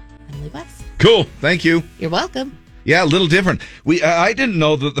Emily West. Cool. Thank you. You're welcome. Yeah, a little different. I didn't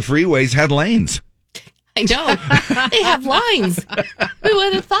know that the freeways had lanes. I know. They have lines. Who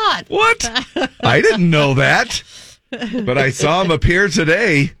would have thought? What? I didn't know that. But I saw them appear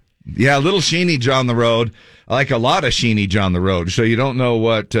today. Yeah, a little sheenage on the road. Like a lot of sheenage on the road. So you don't know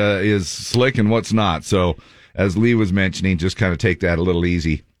what is slick and what's not. So as Lee was mentioning, just kind of take that a little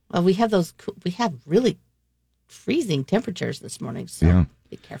easy. Well, we have really freezing temperatures this morning. So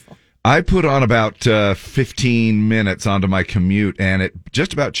be careful. I put on about 15 minutes onto my commute, and it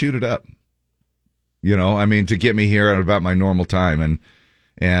just about chewed it up. To get me here at about my normal time.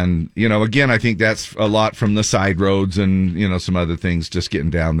 And again, I think that's a lot from the side roads and, some other things just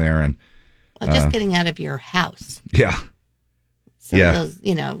getting down there. And just getting out of your house. Yeah. Some of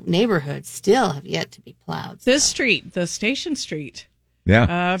those, neighborhoods still have yet to be plowed. This street, the Station Street.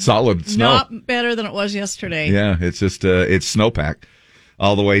 Yeah. Solid snow. Not better than it was yesterday. Yeah. It's just, it's snowpack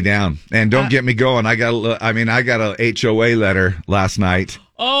all the way down. And don't get me going. I got a HOA letter last night.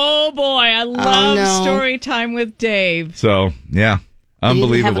 Oh, boy. I love story time with Dave. So, yeah.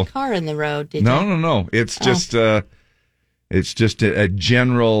 Unbelievable. You didn't have a car in the road, did you? No. It's just a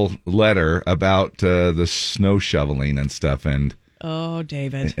general letter about the snow shoveling and stuff. And oh,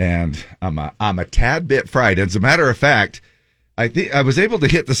 David. And I'm a tad bit fried. As a matter of fact, I think I was able to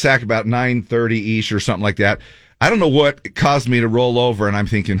hit the sack about 9:30 ish or something like that. I don't know what caused me to roll over, and I'm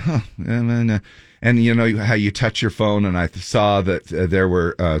thinking, and you know how you touch your phone, and I saw that there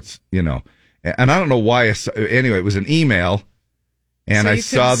were, and I don't know why. Anyway, it was an email, and I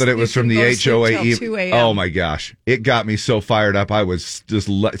saw that it was from the HOA. Oh my gosh, it got me so fired up. I was just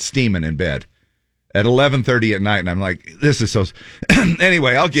steaming in bed at 11:30 at night, and I'm like, this is so.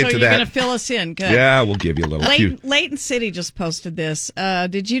 Anyway, I'll get to that. So you're going to fill us in. Good. Yeah, we'll give you a little. Layton City just posted this.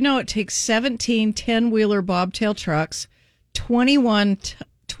 Did you know it takes 17 10-wheeler bobtail trucks, 21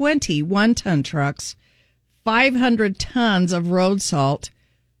 ton trucks, 500 tons of road salt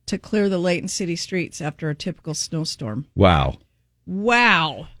to clear the Layton City streets after a typical snowstorm? Wow.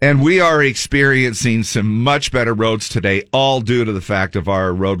 And we are experiencing some much better roads today, all due to the fact of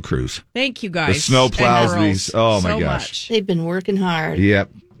our road crews. Thank you, guys. The snow plows, these. Oh, my gosh. Much. They've been working hard. Yep.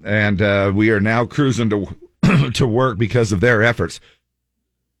 And we are now cruising to work because of their efforts.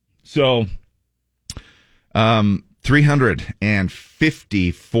 So,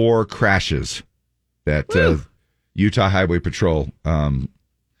 354 crashes that Utah Highway Patrol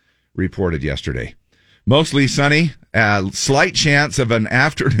reported yesterday. Mostly sunny, slight chance of an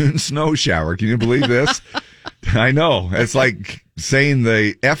afternoon snow shower. Can you believe this? I know. It's like saying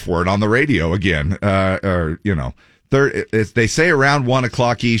the F word on the radio again. They say around 1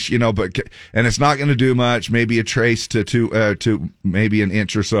 o'clock each, and it's not going to do much, maybe a trace to maybe an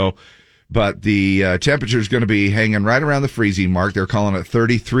inch or so. But the temperature is going to be hanging right around the freezing mark. They're calling it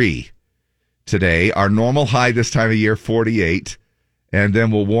 33 today. Our normal high this time of year, 48. And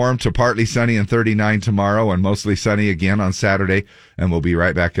then we'll warm to partly sunny and 39 tomorrow and mostly sunny again on Saturday. And we'll be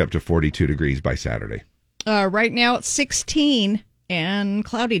right back up to 42 degrees by Saturday. Right now it's 16 and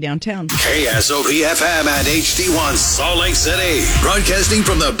cloudy downtown. KSOP-FM and HD1 Salt Lake City. Broadcasting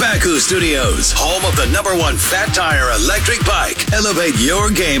from the Baku Studios. Home of the #1 Fat Tire electric bike. Elevate your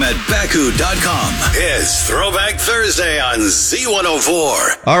game at Baku.com. It's Throwback Thursday on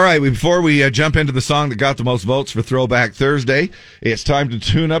Z104. All right, before we jump into the song that got the most votes for Throwback Thursday, it's time to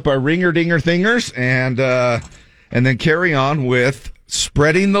tune up our ringer-dinger-thingers and then carry on with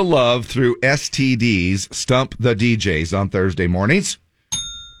spreading the love through STDs. Stump the DJs on Thursday mornings.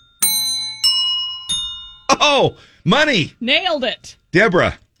 Oh, money! Nailed it.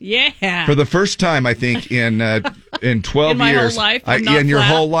 Deborah. Yeah. For the first time, I think, in 12 in my years. Whole life, in your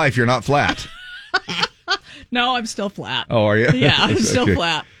whole life, you're not flat. No, I'm still flat. Oh, are you? Yeah, I'm still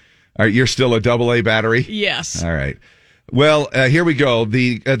flat. All right, you're still a AA battery? Yes. All right. Well, here we go.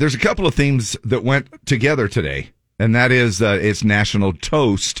 There's a couple of themes that went together today. And that is, it's National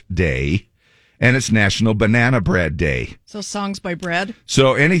Toast Day, and it's National Banana Bread Day. So songs by bread?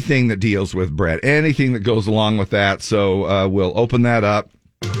 So anything that deals with bread, anything that goes along with that. So we'll open that up.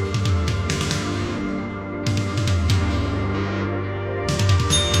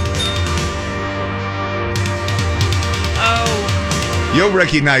 Oh. You'll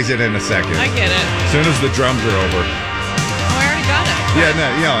recognize it in a second. I get it. As soon as the drums are over. Oh, I already got it. Yeah,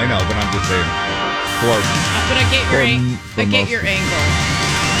 no, I know, but I'm just saying. But I get your angle.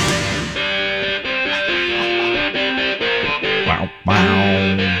 Wow, wow.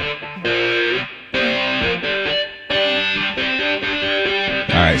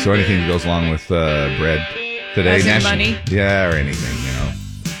 All right, so anything that goes along with bread today, As in money? Yeah, or anything,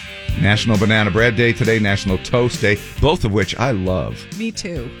 National Banana Bread Day today, National Toast Day, both of which I love. Me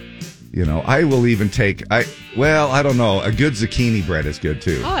too. You know, I will even take, I don't know, a good zucchini bread is good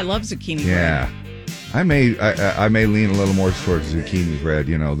too. Oh, I love zucchini bread. Yeah. I may lean a little more towards zucchini bread,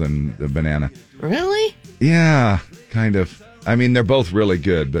 than the banana. Really? Yeah, kind of. I mean, they're both really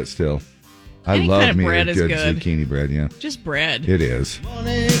good, but still. I Any love kind of me bread a is good good. zucchini bread, yeah. Just bread. It is.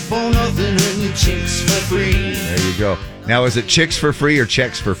 Money for nothing and your chicks for free. There you go. Now, is it chicks for free or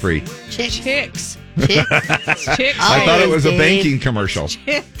checks for free? Chicks. Chicks. I thought it was a Dave. banking commercial.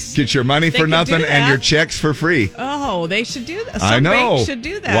 Chicks. Get your money They for could nothing do and that. your checks for free. Oh, they should do that. I Some know. banks should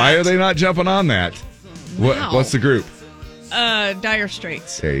do that. Why are they not jumping on that? Wow. What's the group? Dire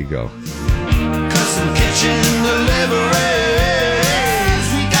Straits. There you go. Custom kitchen deliveries.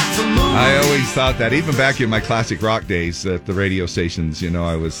 We got the move. I always thought that, even back in my classic rock days at the radio stations,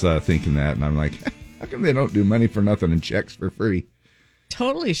 I was thinking that, and I'm like, how come they don't do money for nothing and checks for free?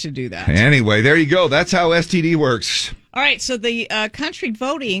 Totally should do that. Anyway, there you go. That's how STD works. All right, so the country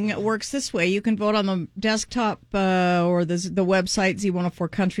voting works this way. You can vote on the desktop or the website,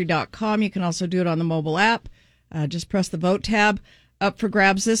 z104country.com. You can also do it on the mobile app. Just press the vote tab. Up for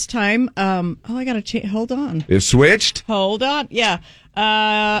grabs this time. I got to change. Hold on. It switched? Hold on. Yeah.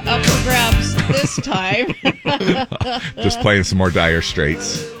 Up for grabs this time. Just playing some more Dire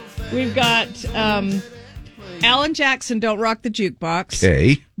Straits. We've got Alan Jackson, Don't Rock the Jukebox.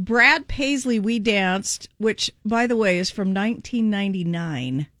 Okay. Brad Paisley, We Danced, which, by the way, is from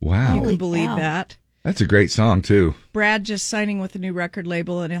 1999. Wow. You can believe cow. that. That's a great song, too. Brad just signing with a new record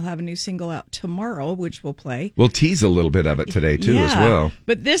label, and he'll have a new single out tomorrow, which we'll play. We'll tease a little bit of it today, too, as well.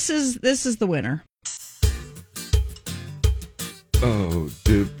 But this is the winner. Oh,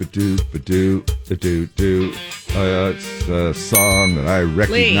 do-ba-do-ba-do-ba-do-do. It's a song that I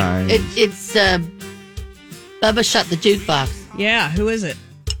recognize. It's Bubba Shut the Jukebox. Yeah, who is it?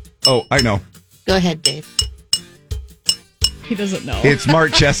 Oh, I know. Go ahead, Dave. He doesn't know. It's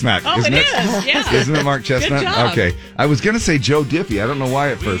Mark Chestnut, oh, isn't it it? is. Yeah. Isn't it Mark Chestnut? job. Okay. I was going to say Joe Diffie. I don't know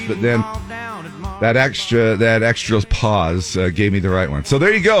why at first, but then that extra pause gave me the right one. So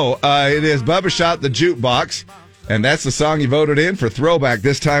there you go. It is Bubba Shot the Jukebox, and that's the song you voted in for Throwback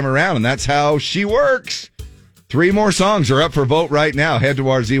this time around, and that's how she works. 3 more songs are up for vote right now. Head to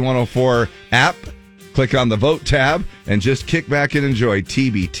our Z104 app, click on the vote tab, and just kick back and enjoy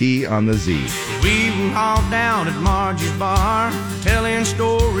TBT on the Z. We were all down at Margie's bar, telling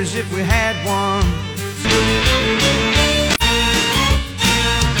stories if we had one.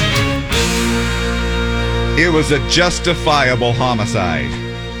 It was a justifiable homicide.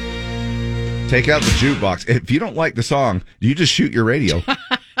 Take out the jukebox. If you don't like the song, you just shoot your radio.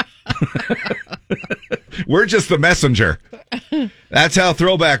 We're just the messenger. That's how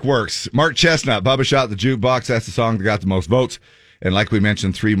Throwback works. Mark Chestnut, Bubba Shot the Jukebox. That's the song that got the most votes. And like we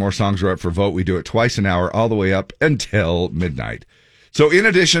mentioned, 3 more songs are up for vote. We do it twice an hour, all the way up until midnight. So in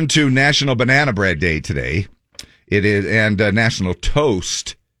addition to National Banana Bread Day today, it is, and National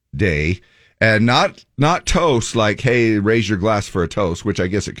Toast Day, and not toast like, hey, raise your glass for a toast, which I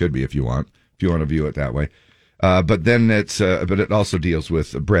guess it could be if you want to view it that way. But then but it also deals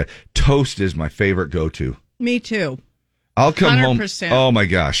with bread. Toast is my favorite go-to. Me too. I'll come 100%. home. Oh my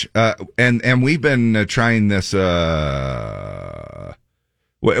gosh! And we've been trying this.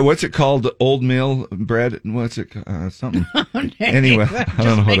 What's it called? Old meal bread? What's it? Something. Anyway, I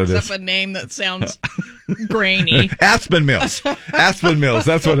don't know what it Makes is. up a name that sounds grainy. Aspen Mills. Aspen Mills.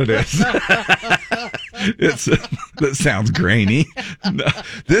 That's what it is. That sounds grainy. No,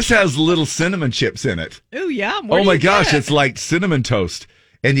 this has little cinnamon chips in it. Oh yeah. Oh my gosh, it's like cinnamon toast.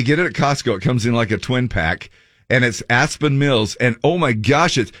 And you get it at Costco. It comes in like a twin pack. And it's Aspen Mills. And oh my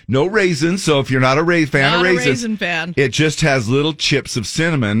gosh, it's no raisins. So if you're not a fan of raisins, raisin fan. it just has little chips of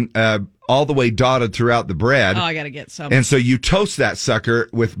cinnamon all the way dotted throughout the bread. Oh, I got to get some. And so you toast that sucker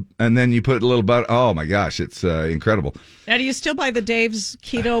and then you put a little butter. Oh my gosh, it's incredible. Now, do you still buy the Dave's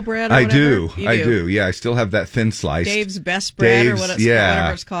keto bread? Or I whatever? do. I do. Yeah, I still have that thin slice. Dave's best bread or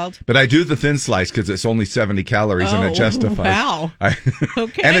whatever it's called. But I do the thin slice because it's only 70 calories and it justifies. Wow.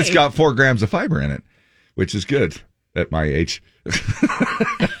 Okay. And it's got 4 grams of fiber in it, which is good at my age.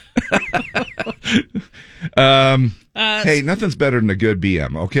 Hey, nothing's better than a good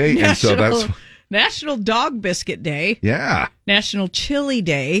BM, okay? And so that's National Dog Biscuit Day. yeah. National Chili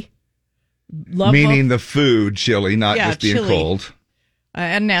Day. Meaning the food chili, not just being chili. cold.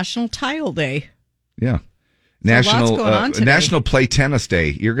 And National Tile Day. Yeah. lots going on today. National Play Tennis Day.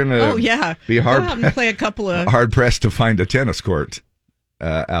 You're gonna be Go out and play a couple of hard pressed to find a tennis court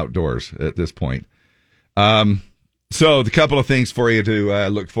outdoors at this point. So the couple of things for you to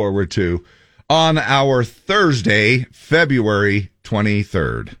look forward to on our Thursday, February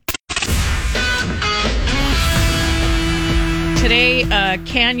 23rd. Today,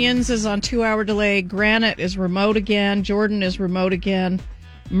 Canyons is on 2-hour delay. Granite is remote again. Jordan is remote again.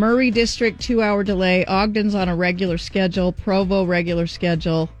 Murray District, 2-hour delay. Ogden's on a regular schedule. Provo, regular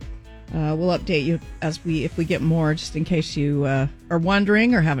schedule. We'll update you if we get more, just in case you are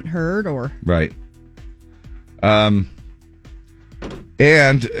wondering or haven't heard. Or Right. And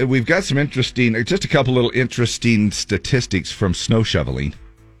we've got some just a couple little interesting statistics from snow shoveling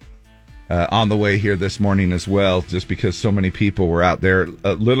on the way here this morning as well, just because so many people were out there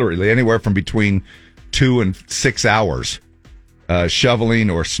literally anywhere from between 2 and 6 hours shoveling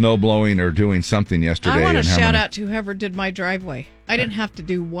or snow blowing or doing something yesterday. I want to shout out to whoever did my driveway. I didn't have to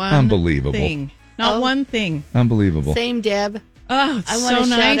do one Unbelievable thing. Not one thing. Unbelievable. Same, Deb. Oh, it's so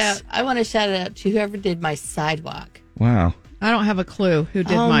nice. I want to shout out to whoever did my sidewalk. Wow. I don't have a clue who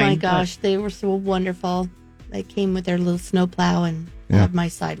did mine. Oh my gosh, they were so wonderful. They came with their little snowplow and plowed my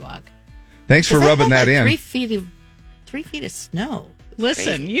sidewalk. Thanks for rubbing that in. 3 feet of snow.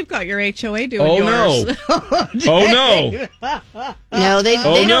 Listen, you've got your HOA doing yours. No. Oh no! No,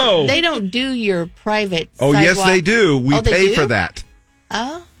 they don't do your private. Oh sidewalk. yes, they do. We pay for that.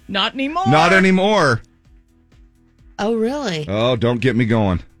 Oh, Not anymore. Not anymore. oh really? Oh, don't get me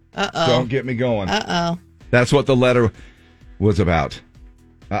going. Don't get me going. That's what the letter was about.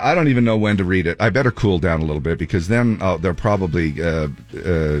 I don't even know when to read it. I better cool down a little bit because then they'll probably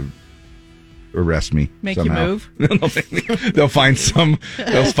arrest me. Make somehow. you move. They'll find something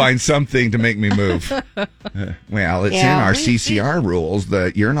to make me move. Well, it's in our CCR rules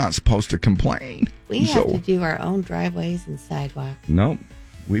that you're not supposed to complain. We have to do our own driveways and sidewalks. No,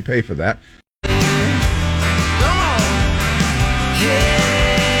 we pay for that.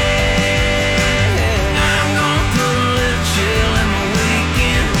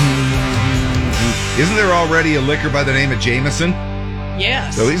 Isn't there already a liquor by the name of Jameson?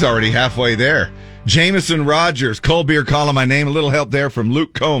 Yes. So he's already halfway there. Jameson Rogers, cold beer, calling my name. A little help there from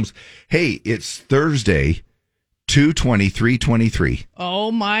Luke Combs. Hey, it's Thursday, 2/23/23.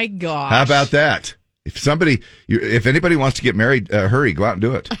 Oh my gosh. How about that? If anybody wants to get married, hurry, go out and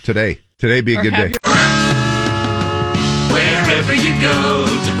do it today. Today be a good day. Wherever you go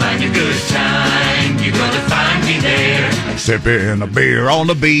to find a good time, you're going to find me there. Sipping a beer on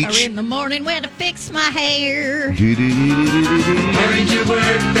the Or beach. in the morning when I fix my hair. Hurry to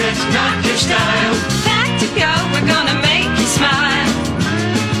work, that's not your style. Back to go, we're going to make you smile.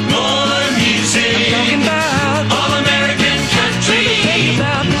 More music. I'm talking about all-American country. A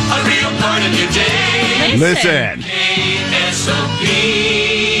real part of your day. Listen. KSOP.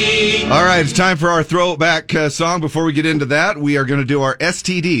 All right, it's time for our throwback song. Before we get into that, we are going to do our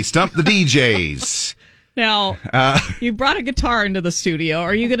STD, Stump the DJs. Now, you brought a guitar into the studio.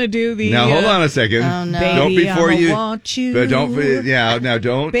 Are you going to do the... Now, hold on a second. Oh, no. Don't Baby, before I'ma you... want you. But don't... Yeah, now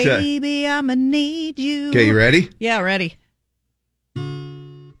don't... Baby, I'ma need you. Okay, you ready? Yeah, ready.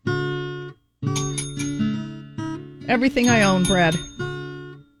 Everything I own, Brad.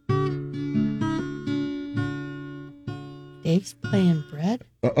 Dave's playing bread.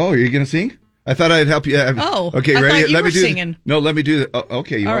 Oh, are you going to sing? I thought I'd help you. Oh, okay, I ready? thought you Let were me do. singing. No, let me do.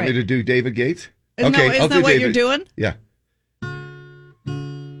 Okay, you All want me right. to do David Gates? Isn't Okay, that, I'll isn't do that what David. you're doing? Yeah.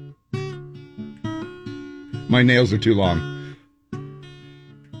 My nails are too long.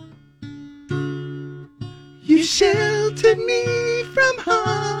 You sheltered me from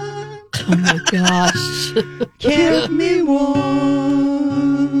harm. Oh my gosh. Kept me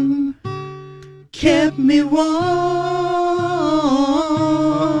warm. Kept me warm.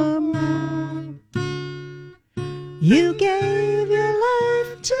 You gave your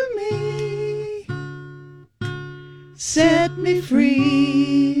life to me. Set me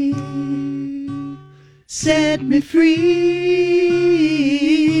free. Set me free.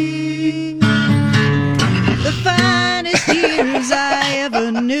 The finest years I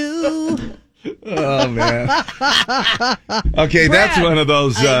ever knew. Oh man. Okay, that's one of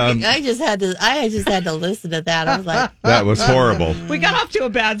those. I just had to listen to that. I was like, That was horrible. We got off to a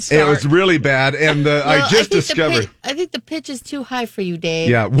bad start. It was really bad, and I just discovered. I think the pitch is too high for you, Dave.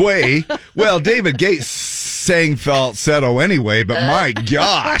 Yeah, way. Well, David Gates sang falsetto anyway, but my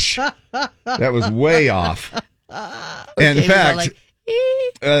gosh, that was way off. And in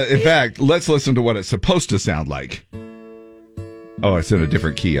fact, let's listen to what it's supposed to sound like. Oh, it's in a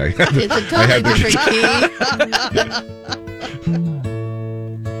different key. It's a totally different key.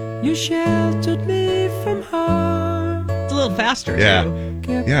 You sheltered me from harm. It's a little faster, Yeah.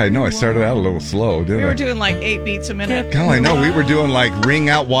 too. Yeah, I know. I started out a little slow, didn't We I? were doing like 8 beats a minute. Golly, no, we were doing like Ring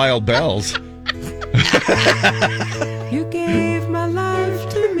Out Wild Bells. You gave my life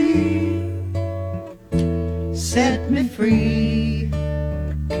to me. Set me free.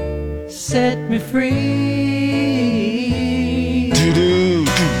 Set me free.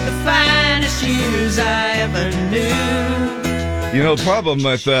 You know, the problem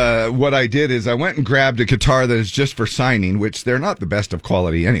with what I did is I went and grabbed a guitar that is just for signing, which they're not the best of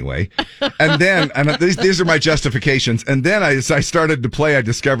quality anyway. And then, these are my justifications. And then as I started to play, I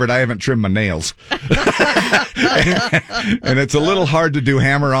discovered I haven't trimmed my nails. and it's a little hard to do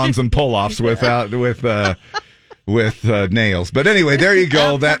hammer-ons and pull-offs with nails. But anyway, there you go.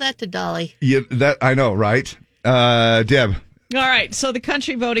 I'll tell that to Dolly. That I know, right? Deb. All right, so the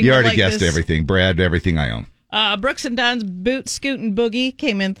country voting. You already guessed everything. Brad, everything I own. Brooks and Dunn's Boot, Scoot, and Boogie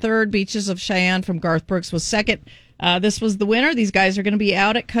came in third. Beaches of Cheyenne from Garth Brooks was second. This was the winner. These guys are going to be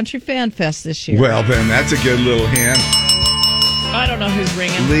out at Country Fan Fest this year. Well, then, that's a good little hint. I don't know who's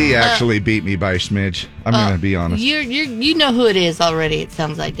ringing. Lee actually beat me by a smidge. I'm going to be honest. You know who it is already, it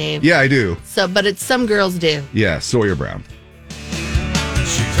sounds like, Dave. Yeah, I do. But it's Some Girls Do. Yeah, Sawyer Brown.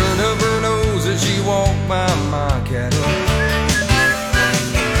 She turned up her nose as she walked by my cattle.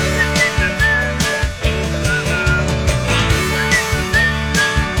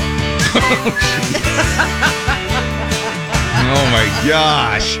 Oh my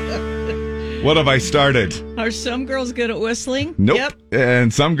gosh. What have I started? Are some girls good at whistling? Nope. Yep.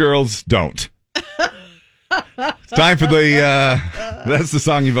 And some girls don't. It's time for that's the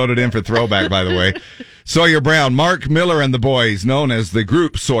song you voted in for throwback, by the way. Sawyer Brown, Mark Miller and the boys, known as the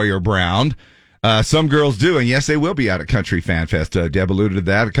group Sawyer Brown. Some girls do, and yes, they will be out at Country Fan Fest. Deb alluded to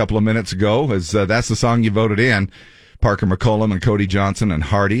that a couple of minutes ago, as that's the song you voted in. Parker McCollum and Cody Johnson and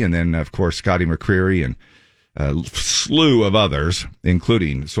Hardy, and then, of course, Scotty McCreery and a slew of others,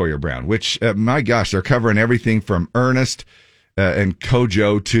 including Sawyer Brown, which, my gosh, they're covering everything from Ernest and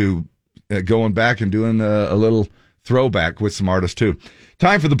Kojo to going back and doing a little throwback with some artists, too.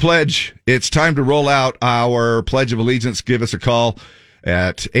 Time for the pledge. It's time to roll out our Pledge of Allegiance. Give us a call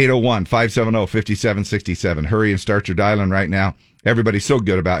at 801-570-5767. Hurry and start your dialing right now. Everybody's so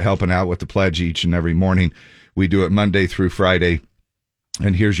good about helping out with the pledge each and every morning. We do it Monday through Friday,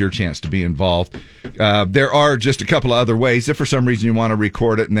 and here's your chance to be involved. There are just a couple of other ways. If for some reason you want to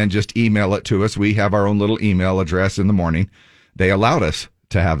record it and then just email it to us, we have our own little email address in the morning. They allowed us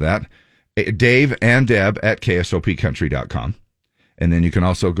to have that. Dave and Deb at ksopcountry.com. And then you can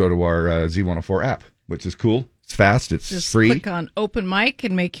also go to our Z104 app, which is cool. It's fast. It's just free. Click on open mic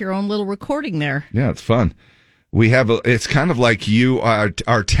and make your own little recording there. Yeah, it's fun. We have it's kind of like you are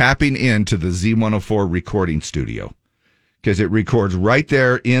tapping into the Z104 recording studio, because it records right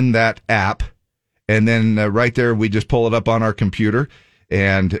there in that app. And then right there, we just pull it up on our computer,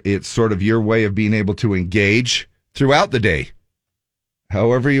 and it's sort of your way of being able to engage throughout the day.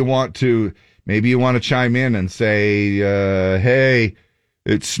 However you want to, maybe you want to chime in and say, hey,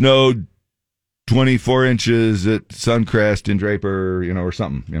 it snowed 24 inches at Suncrest in Draper, or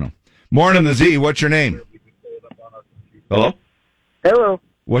something, Morning, the Z, what's your name? Hello? Hello.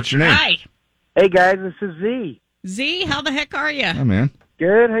 What's your name? Hi. Hey, guys, this is Z. Z, how the heck are you? Hi, man.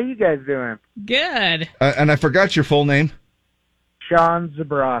 Good. How you guys doing? Good. And I forgot your full name. Sean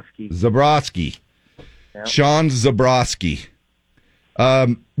Zabrowski. Zabrowski. Yep. Sean Zabrowski.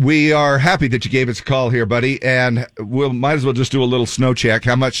 We are happy that you gave us a call here, buddy, and we'll might as well just do a little snow check.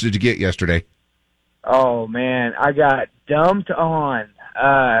 How much did you get yesterday? Oh, man, I got dumped on.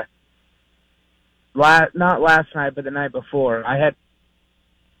 Not last night, but the night before. Are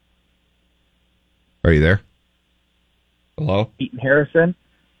you there? Hello? Pete and Harrison.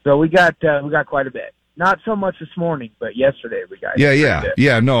 So we got quite a bit. Not so much this morning, but yesterday we got.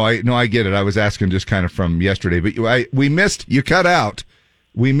 Yeah. No, I get it. I was asking just kind of from yesterday, but we missed. You cut out.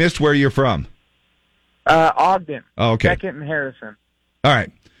 We missed where you're from. Ogden. Oh, okay. Second and Harrison. All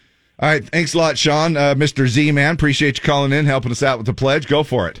right. Thanks a lot, Sean. Mr. Z Man, appreciate you calling in, helping us out with the pledge. Go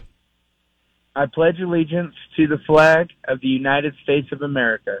for it. I pledge allegiance to the flag of the United States of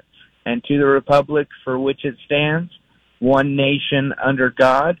America and to the republic for which it stands, one nation under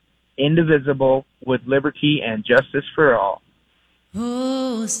God, indivisible, with liberty and justice for all.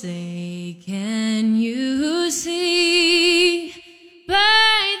 Oh, say, can you see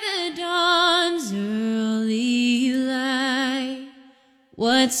by the dawn's early light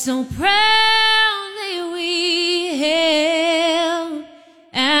what so proudly we hailed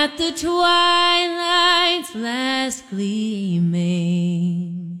at the twilight's last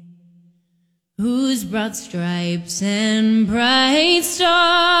gleaming, whose broad stripes and bright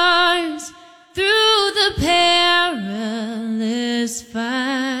stars through the perilous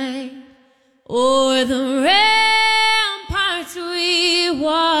fight o'er the ramparts we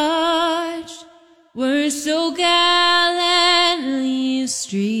watched were so gallantly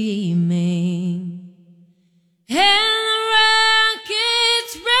streaming, and the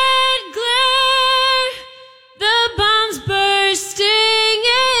rocket's red glare, the bombs bursting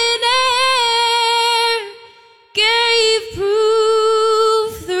in air,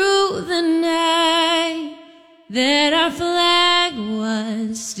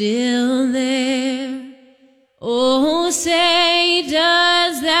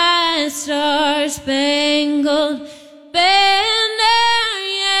 star-spangled banner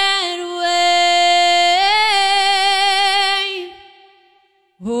yet wave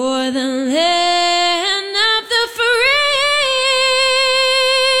o'er the land of the free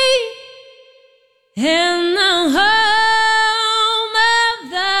and the home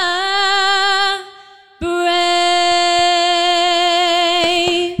of the brave.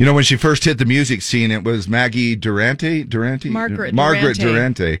 You know, when she first hit the music scene, it was Maggie Durante? Margaret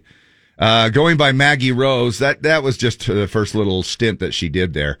Durante. Going by Maggie Rose. That was just the first little stint that she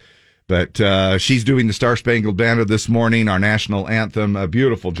did there. But she's doing the Star Spangled Banner this morning, our national anthem. A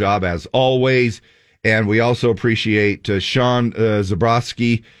beautiful job, as always. And we also appreciate Sean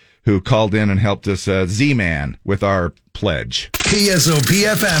Zabrowski, who called in and helped us, Z-Man, with our pledge. KSOP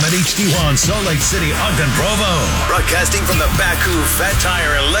FM at HD1 Salt Lake City, Ogden, Provo. Broadcasting from the Baku Fat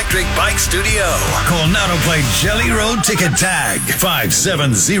Tire Electric Bike Studio. Call now to play Jelly Road Ticket Tag.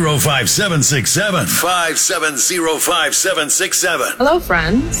 5705767. 5705767. Hello,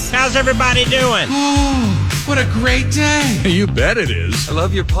 friends. How's everybody doing? Oh, what a great day. You bet it is. I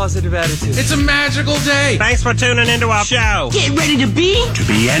love your positive attitude. It's a magical day. Thanks for tuning into our show. Get ready to be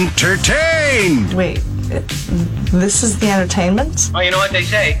entertained. Wait, this is the entertainment? Oh, you know what they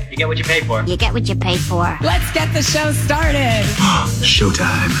say? You get what you pay for. You get what you pay for. Let's get the show started.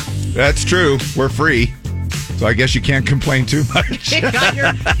 Showtime. That's true. We're free. So I guess you can't complain too much. You got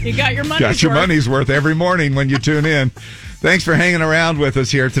your money's Got your worth. money's worth every morning when you tune in. Thanks for hanging around with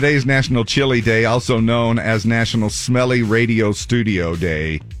us here. Today's National Chili Day, also known as National Smelly Radio Studio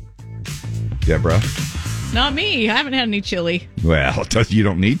Day. Deborah? Not me. I haven't had any chili. Well, you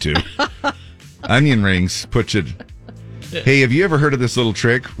don't need to. Onion rings put you... Hey, have you ever heard of this little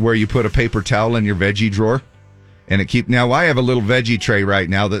trick where you put a paper towel in your veggie drawer? And it Now, I have a little veggie tray right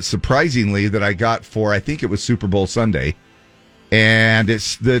now that surprisingly that I got for, I think it was Super Bowl Sunday. And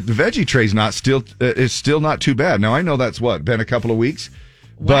it's the veggie tray's it's still not too bad. Now, I know that's been a couple of weeks.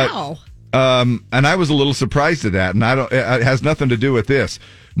 Wow. But, and I was a little surprised at that. And it has nothing to do with this.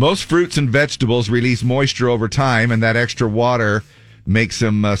 Most fruits and vegetables release moisture over time, and that extra water makes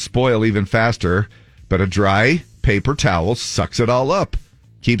them spoil even faster. But a dry paper towel sucks it all up.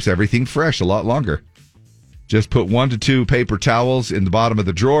 Keeps everything fresh a lot longer. Just put 1 to 2 paper towels in the bottom of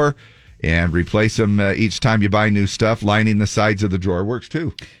the drawer and replace them each time you buy new stuff. Lining the sides of the drawer works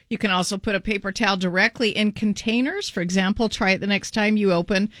too. You can also put a paper towel directly in containers. For example, try it the next time you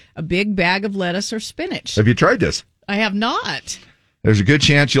open a big bag of lettuce or spinach. Have you tried this? I have not. There's a good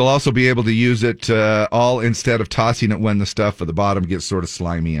chance you'll also be able to use it all instead of tossing it when the stuff at the bottom gets sort of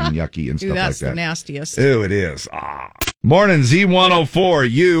slimy and yucky and stuff like that. That's the nastiest. Ooh, it is. Morning, Z104.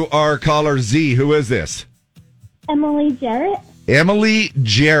 You are caller Z. Who is this? Emily Jarrett. Emily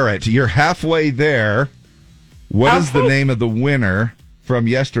Jarrett. You're halfway there. What is the name of the winner from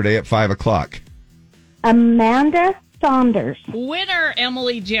yesterday at 5 o'clock? Amanda Saunders. Winner,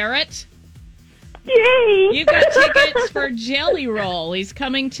 Emily Jarrett. Yay! You got tickets for Jelly Roll. He's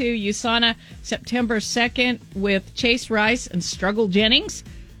coming to USANA September 2nd with Chase Rice and Struggle Jennings.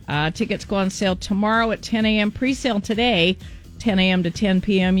 Tickets go on sale tomorrow at 10 a.m. Pre-sale today, 10 a.m. to 10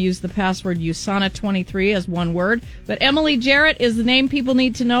 p.m. Use the password USANA23 as one word. But Emily Jarrett is the name people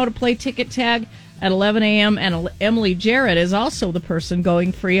need to know to play ticket tag at 11 a.m. And Emily Jarrett is also the person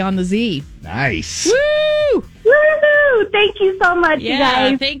going free on the Z. Nice. Woo! Woohoo! Thank you so much, you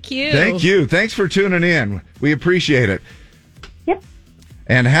guys. Thank you. Thank you. Thanks for tuning in. We appreciate it. Yep.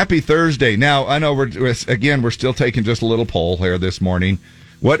 And happy Thursday. Now, I know we're still taking just a little poll here this morning.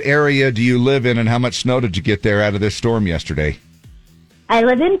 What area do you live in and how much snow did you get there out of this storm yesterday? I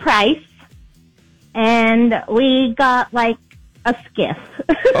live in Price, and we got like a skiff.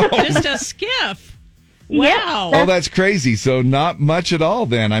 Just a skiff. Wow. Oh, that's crazy. So not much at all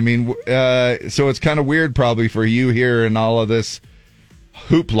then. I mean, so it's kind of weird probably for you here and all of this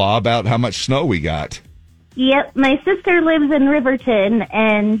hoopla about how much snow we got. Yep. My sister lives in Riverton,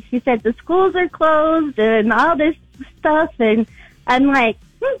 and she said the schools are closed and all this stuff, and I'm like,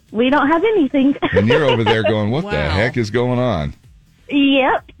 we don't have anything. And you're over there going, what the heck is going on?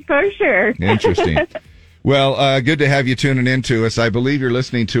 Yep, for sure. Interesting. Well, good to have you tuning in to us. I believe you're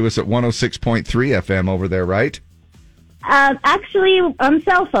listening to us at 106.3 FM over there, right? Actually, on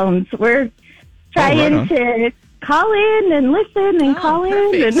cell phones. We're trying to call in and listen and call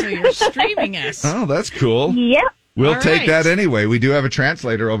in. And So you're streaming us. Oh, that's cool. Yep. We'll All take right. that anyway. We do have a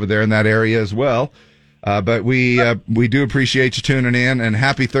translator over there in that area as well. But we do appreciate you tuning in, and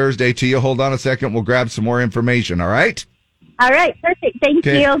happy Thursday to you. Hold on a second. We'll grab some more information, all right? All right, perfect. Thank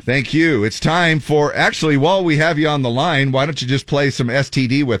you. Thank you. It's time for, actually, while we have you on the line, why don't you just play some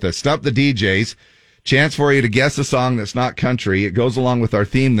STD with us? Stump the DJs. Chance for you to guess a song that's not country. It goes along with our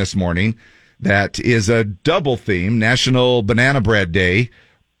theme this morning. that is a double theme, National Banana Bread Day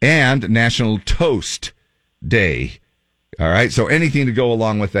and National Toast Day. All right, so anything to go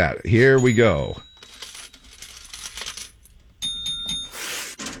along with that. Here we go.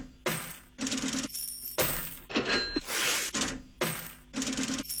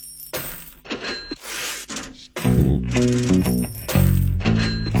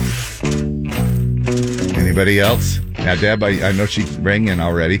 Anybody else? Now, Deb, I know she rang in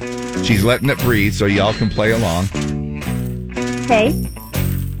already. She's letting it breathe so y'all can play along. Okay.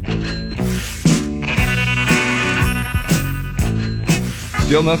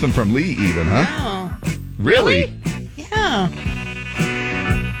 Still nothing from Lee even, huh? Oh. Really? Yeah.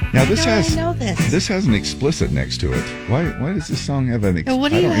 Now this How do has I know this? this has an explicit next to it. Why does this song have an explicit?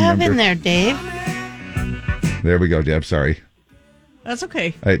 What do you have in there, Dave? There we go, Deb. Sorry. That's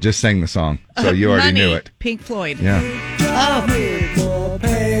okay. I just sang the song, so you already Money, knew it. Pink Floyd. Yeah.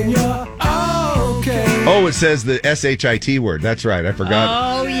 Oh, it says the SHIT word. That's right. I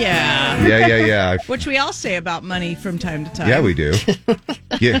forgot. Oh, yeah. Yeah. Which we all say about money from time to time. Yeah, we do.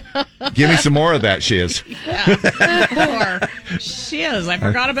 Give me some more of that shiz. Or shiz. I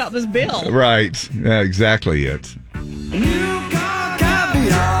forgot about this bill. Right. Yeah, exactly it.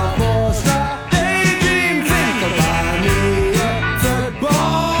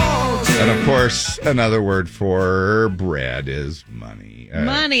 And of course, another word for bread is money.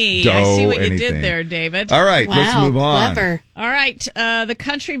 Money. Dough, I see what you anything. did there, David. All right, let's move on. Clever. All right. The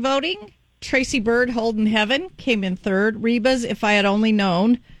country voting. Tracy Bird, Holden Heaven came in third. Reba's If I Had Only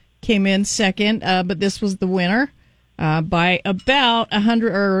Known came in second, but this was the winner by about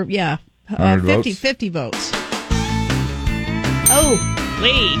 100 or 50 votes. Oh,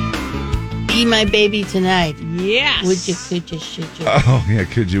 Lee. Be My Baby Tonight. Yes. Would you, could you, should you? Oh, yeah,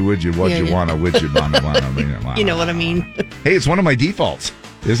 could you, would you, what you Yeah. wanna, would you, wanna, You know what I mean. Hey, it's one of my defaults,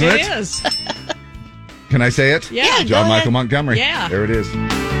 isn't it? It is. Can I say it? Yeah, go John ahead. Michael Montgomery. Yeah. There it is.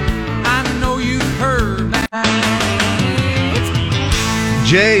 I know you've heard that.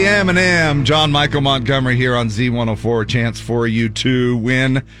 JM&M, John Michael Montgomery here on Z104. A chance for you to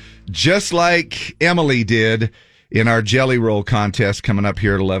win just like Emily did in our Jelly Roll contest coming up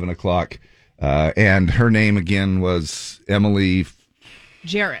here at 11 o'clock. And her name again was Emily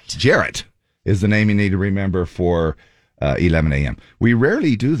Jarrett is the name you need to remember for 11 a.m. We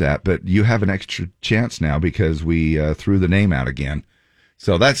rarely do that, but you have an extra chance now because we threw the name out again.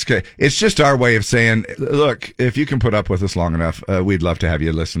 So that's good. It's just our way of saying, look, if you can put up with us long enough, we'd love to have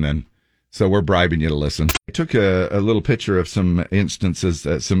you listening. So we're bribing you to listen. I took a little picture of some instances,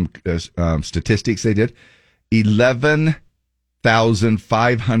 some statistics they did.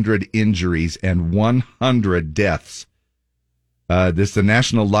 11,500 injuries and 100 deaths. This is the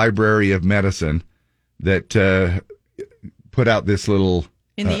National Library of Medicine that put out this little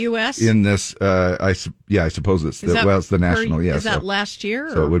In the U.S.? In this, I suppose it's it's the national. Is that last year?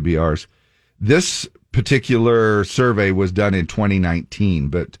 So it would be ours. This particular survey was done in 2019,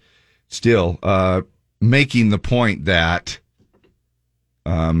 but still making the point that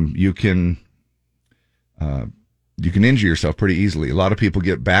you can injure yourself pretty easily. A lot of people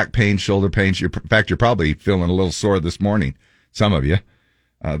get back pain, shoulder pains. In fact, you're probably feeling a little sore this morning. Some of you,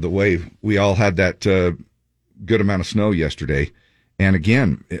 the way we all had that good amount of snow yesterday. And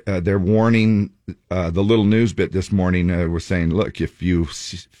again, they're warning, the little news bit this morning was saying, look, if you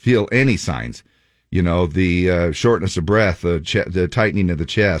feel any signs, the shortness of breath, the tightening of the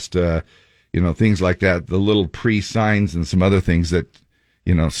chest, things like that, the little pre-signs and some other things that,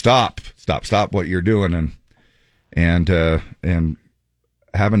 stop what you're doing and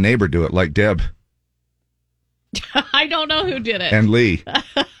have a neighbor do it like Deb. I don't know who did it. And Lee.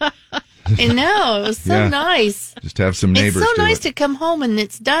 I know. It was so nice. Just have some neighbors. It's so do nice it. to come home and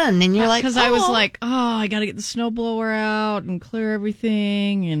it's done. And you're like, because I was like, I got to get the snowblower out and clear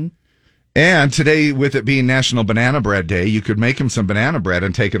everything. And today, with it being National Banana Bread Day, you could make them some banana bread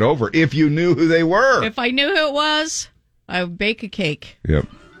and take it over if you knew who they were. If I knew who it was, I would bake a cake. Yep.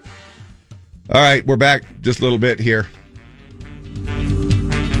 All right, we're back just a little bit here.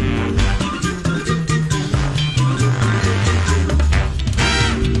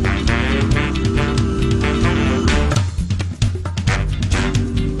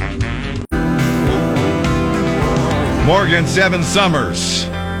 Morgan, 7 summers.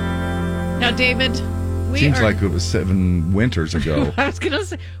 Now, David, Seems like it was 7 winters ago. I was going to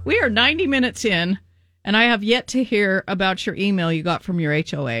say, we are 90 minutes in, and I have yet to hear about your email you got from your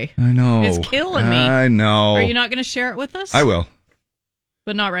HOA. I know. It's killing me. I know. Are you not going to share it with us? I will.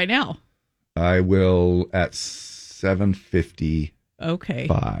 But not right now. I will at 7:55. Okay.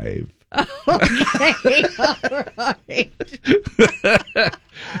 Okay. All right.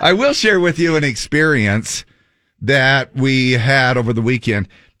 I will share with you an experience that we had over the weekend.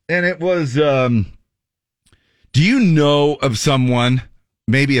 And it was, do you know of someone,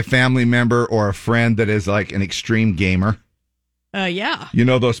 maybe a family member or a friend that is like an extreme gamer? Yeah. You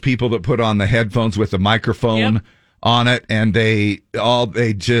know those people that put on the headphones with the microphone on it, and it's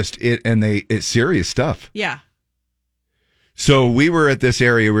serious stuff. Yeah. So we were at this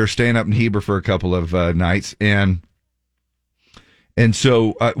area. We were staying up in Heber for a couple of nights, and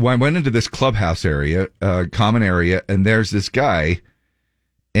so I went into this clubhouse area, common area, and there's this guy,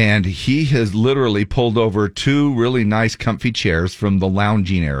 and he has literally pulled over 2 really nice, comfy chairs from the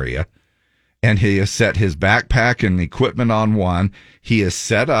lounging area, and he has set his backpack and equipment on one. He has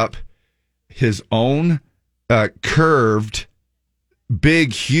set up his own curved,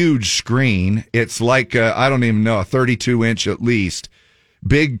 big, huge screen. It's like, I don't even know, a 32-inch at least,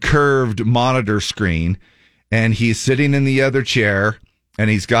 big curved monitor screen. And he's sitting in the other chair, and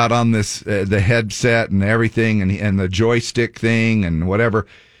he's got on this, the headset and everything, and the joystick thing and whatever.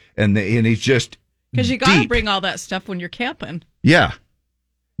 And he's just because you got to bring all that stuff when you're camping. Yeah.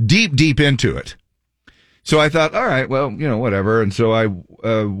 Deep into it. So I thought, all right, well, whatever. And so I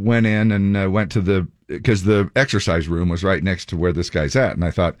went in and went to because the exercise room was right next to where this guy's at. And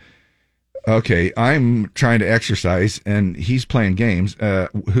I thought, okay, I'm trying to exercise and he's playing games.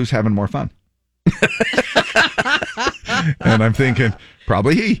 Who's having more fun? And I'm thinking,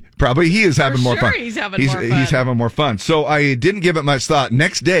 probably he is having more fun. He's having more fun. He's having more fun. So I didn't give it much thought.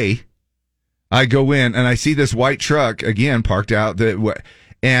 Next day, I go in and I see this white truck again parked out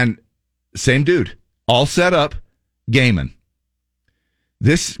and same dude, all set up, gaming.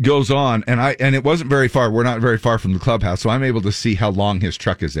 This goes on, and it wasn't very far. We're not very far from the clubhouse, so I'm able to see how long his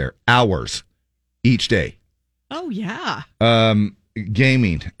truck is there. Hours each day. Oh yeah.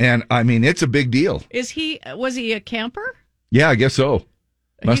 Gaming, and I mean it's a big deal. Was he a camper? Yeah, I guess so.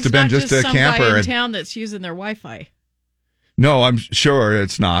 Must have been just a some camper guy in town that's using their Wi-Fi. No, I'm sure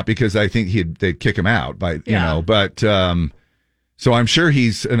it's not, because I think they'd kick him out but so I'm sure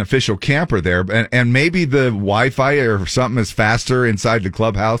he's an official camper there, and maybe the Wi-Fi or something is faster inside the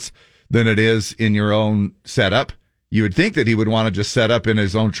clubhouse than it is in your own setup. You would think that he would want to just set up in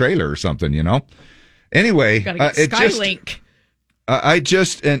his own trailer or something, Anyway, it Skylink.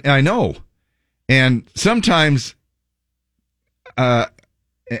 And I know, and sometimes, and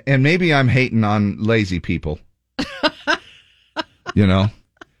maybe I'm hating on lazy people,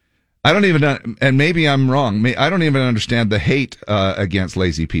 I don't even, and maybe I'm wrong. I don't even understand the hate against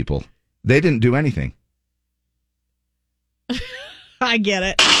lazy people. They didn't do anything. I get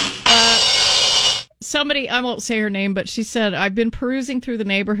it. Somebody, I won't say her name, but she said, I've been perusing through the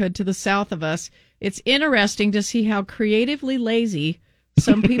neighborhood to the south of us. It's interesting to see how creatively lazy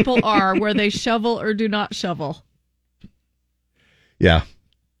some people are where they shovel or do not shovel. Yeah.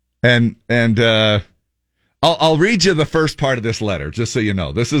 And I'll read you the first part of this letter, just so you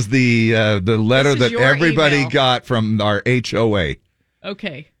know. This is the letter that everybody email. got from our HOA.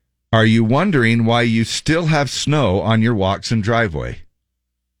 Okay. Are you wondering why you still have snow on your walks and driveway?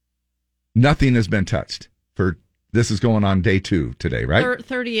 Nothing has been touched. This is going on day 2 today, right?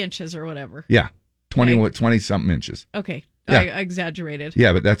 30 inches or whatever. Yeah. 20-something inches. Okay. Yeah. I exaggerated.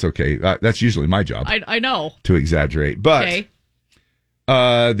 Yeah, but that's okay. That's usually my job. I know. To exaggerate. But okay.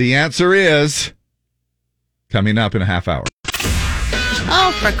 The answer is coming up in a half hour.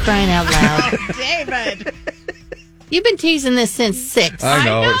 Oh, for crying out loud. David. You've been teasing this since 6. I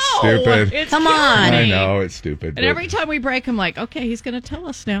know. It's stupid. It's Come on. I know, it's stupid. And every time we break, I'm like, okay, he's going to tell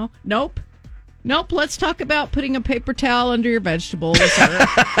us now. Nope, let's talk about putting a paper towel under your vegetables.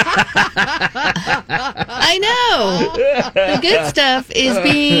 I know. The good stuff is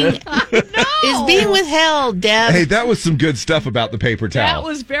being withheld, Deb. Hey, that was some good stuff about the paper towel. That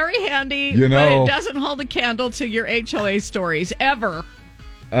was very handy, but it doesn't hold a candle to your HOA stories, ever.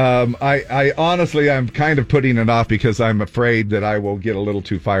 I honestly, I'm kind of putting it off because I'm afraid that I will get a little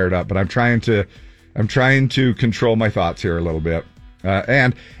too fired up, but I'm trying to control my thoughts here a little bit.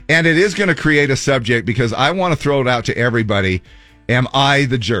 And it is going to create a subject because I want to throw it out to everybody. Am I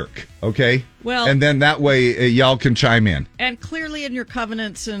the jerk? Okay. Well, and then that way y'all can chime in. And clearly in your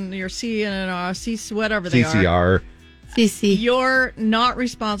covenants and your CNR, whatever they CCR. are, CC, you're not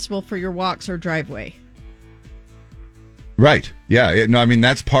responsible for your walks or driveway. Right. Yeah. No, I mean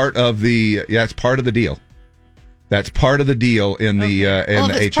that's part of the. Yeah, it's part of the deal. That's part of the deal in the if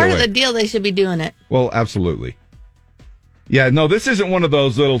it's HOA. part of the deal, they should be doing it. Well, absolutely. Yeah, no, this isn't one of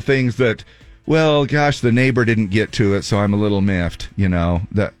those little things that, well, gosh, the neighbor didn't get to it, so I'm a little miffed,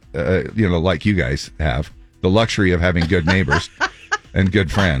 that, like you guys have, the luxury of having good neighbors and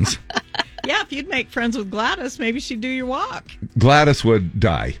good friends. Yeah, if you'd make friends with Gladys, maybe she'd do your walk. Gladys would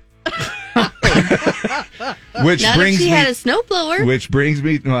die. Which Not brings if she me, had a snowblower. Which brings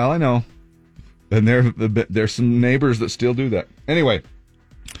me, well, I know. And there's some neighbors that still do that. Anyway,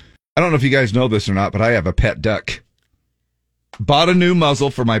 I don't know if you guys know this or not, but I have a pet duck. Bought a new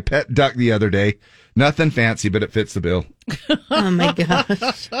muzzle for my pet duck the other day. Nothing fancy, but it fits the bill. Oh, my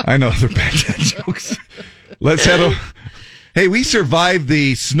gosh. I know they're bad dad jokes. Let's head over. Hey, we survived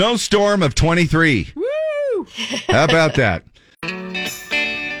the snowstorm of 23. Woo! How about that?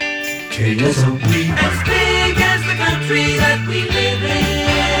 KSOP. As big as the country that we live in.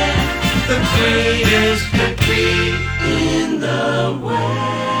 The greatest country in the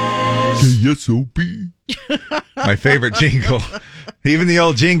West. KSOP. My favorite jingle. Even the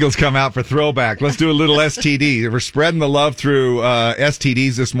old jingles come out for throwback. Let's do a little STD. We're spreading the love through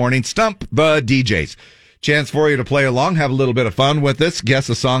STDs this morning. Stump the DJs. Chance for you to play along, have a little bit of fun with us. Guess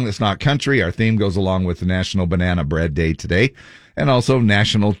a song that's not country. Our theme goes along with the National Banana Bread Day today and also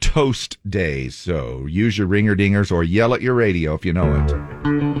National Toast Day. So use your ringer dingers or yell at your radio if you know it.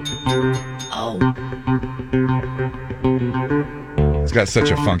 Oh. It's got such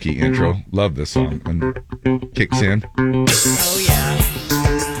a funky intro. Love this song. And kicks in. Oh, yeah.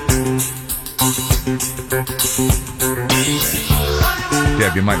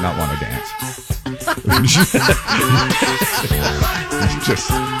 Deb, you might not want to dance.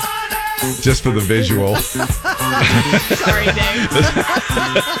 just for the visual. Sorry, Dave.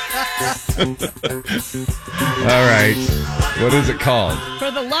 All right. What is it called?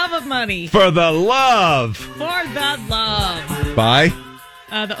 For the love of money. For the love. For the love. By?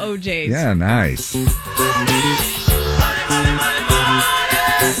 The OJs. Yeah, nice.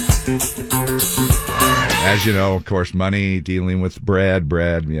 As you know, of course, money, dealing with bread,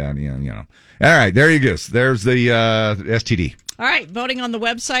 yeah, you know. All right, there you go. There's the STD. All right, voting on the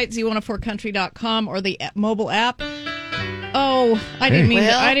website, Z104country.com or the mobile app. Oh, I didn't mean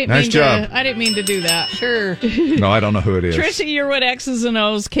to do that. Sure. No, I don't know who it is. Trisha Yearwood, X's and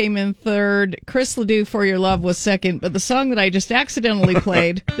O's came in third. Chris Ledoux, For Your Love, was second. But the song that I just accidentally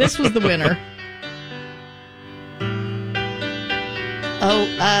played, this was the winner.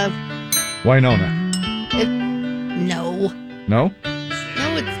 Winona. No. No?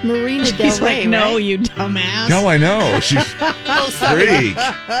 No, it's Marina Del She's Rey, like, no, right? you dumbass. No, I know. She's Oh, sorry. freak.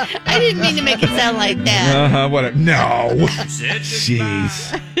 I didn't mean to make it sound like that. Uh-huh, what? No.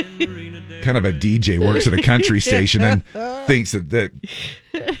 Jeez. Kind of a DJ works at a country station and thinks that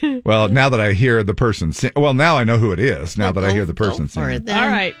well, now that I hear the person sing, well, now I know who it is, now that I hear the person sing. All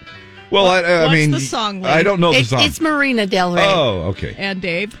right. Well, I What's mean, the song, Lee? I don't know the song. It's Marina Del Rey. Oh, okay. And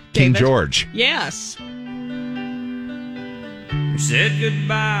Dave? King David? George. Yes. We said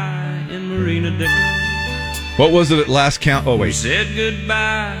goodbye in Marina Del Rey. What was it at last count? Oh, We wait. said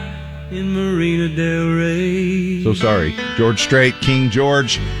goodbye in Marina Del Rey. So sorry. George Strait, King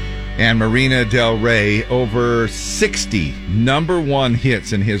George, and Marina Del Rey, over 60 number one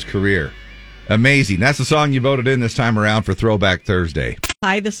hits in his career. Amazing. That's the song you voted in this time around for Throwback Thursday.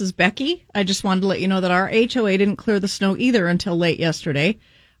 Hi, this is Becky. I just wanted to let you know that our HOA didn't clear the snow either until late yesterday.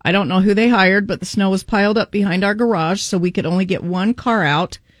 I don't know who they hired, but the snow was piled up behind our garage, so we could only get one car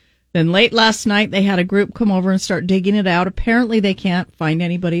out. Then late last night, they had a group come over and start digging it out. Apparently, they can't find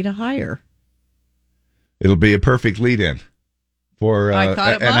anybody to hire. It'll be a perfect lead-in. For, I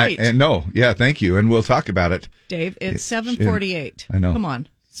thought it might. No, yeah, thank you. And we'll talk about it. Dave, it's 7:48. I know. Come on,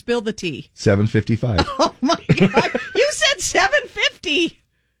 spill the tea. 7:55. Oh, my God. You said 7:50.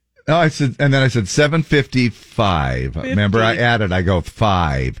 No, I said 7:55. Remember, I added. I go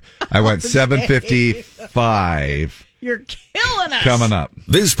 5. I went 7:55. You're killing us. Coming up.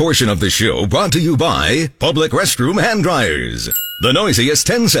 This portion of the show brought to you by Public Restroom Hand Dryers. The noisiest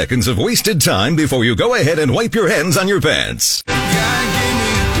 10 seconds of wasted time before you go ahead and wipe your hands on your pants.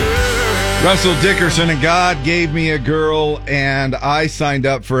 Russell Dickerson and God Gave Me a Girl, and I signed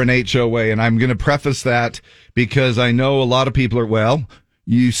up for an HOA, and I'm going to preface that because I know a lot of people are, well,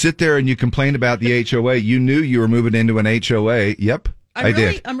 you sit there and you complain about the HOA. You knew you were moving into an HOA. Yep, I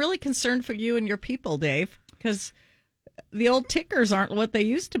did. I'm really concerned for you and your people, Dave, because the old tickers aren't what they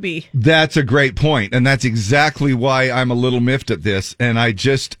used to be. That's a great point, and that's exactly why I'm a little miffed at this, and I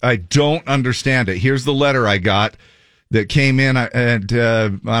don't understand it. Here's the letter I got that came in at, I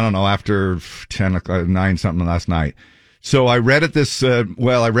don't know, after 10 o'clock, 9 something last night. So I read it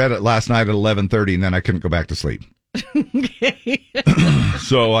I read it last night at 11:30, and then I couldn't go back to sleep. Okay.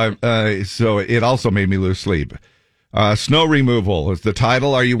 So it also made me lose sleep. Snow removal is the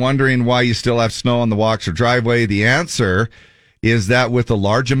title. Are you wondering why you still have snow on the walks or driveway? The answer is that with the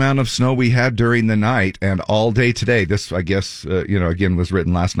large amount of snow we had during the night and all day today, this, I guess, again, was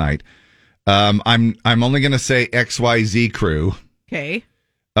written last night. I'm only going to say XYZ crew. Okay.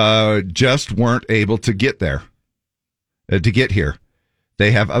 Just weren't able to get there, to get here.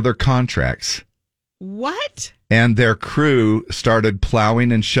 They have other contracts. What? And their crew started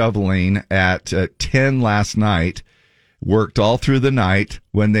plowing and shoveling at 10 last night, worked all through the night.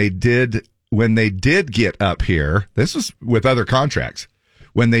 When they did get up here, this was with other contracts.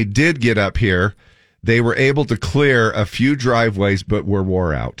 When they did get up here, they were able to clear a few driveways, but were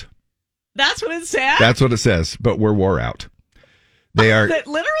wore out. That's what it said? That's what it says, but we're wore out. They are. That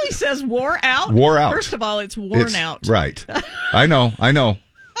literally says wore out? Wore out. First of all, it's worn out. Right. I know.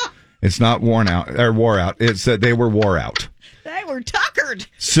 It's not worn out or wore out. It said they were wore out. They were tuckered.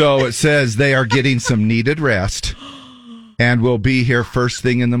 So it says they are getting some needed rest and will be here first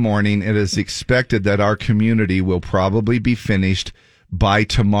thing in the morning. It is expected that our community will probably be finished by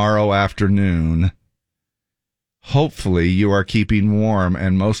tomorrow afternoon. Hopefully you are keeping warm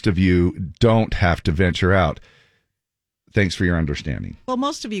and most of you don't have to venture out. Thanks for your understanding. Well,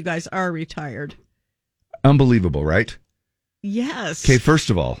 most of you guys are retired. Unbelievable, right? Yes. Okay, first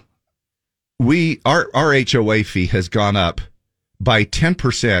of all, our HOA fee has gone up by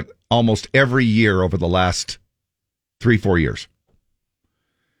 10% almost every year over the last 3-4 years.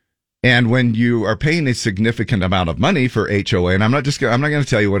 And when you are paying a significant amount of money for HOA, and I'm not going to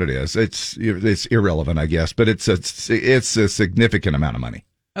tell you what it is. It's irrelevant, I guess, but it's a significant amount of money.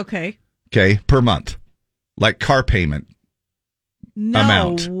 Okay, per month, like car payment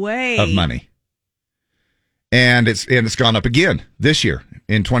amount way of money. And it's gone up again this year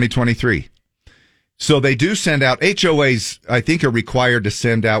in 2023. So they do send out HOAs. I think are required to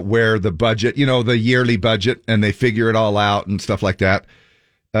send out where the budget, the yearly budget, and they figure it all out and stuff like that.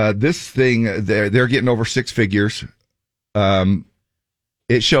 This thing, they're getting over 6 figures.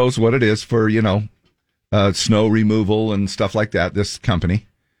 It shows what it is for, snow removal and stuff like that. This company.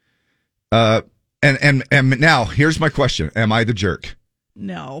 And now here's my question. Am I the jerk?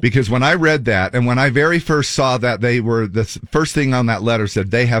 No. Because when I read that and when I very first saw that they were, the first thing on that letter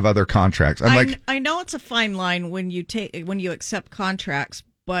said they have other contracts. I know it's a fine line when you accept contracts,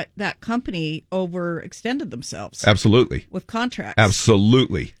 but that company overextended themselves. Absolutely. With contracts.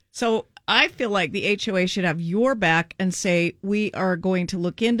 Absolutely. So I feel like the HOA should have your back and say, we are going to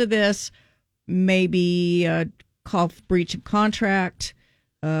look into this, maybe call for breach of contract,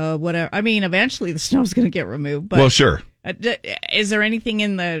 whatever. I mean, eventually the snow's going to get removed. But well, sure. Is there anything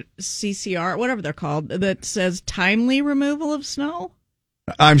in the CCR, whatever they're called, that says timely removal of snow?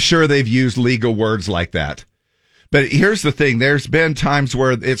 I'm sure they've used legal words like that. But here's the thing. There's been times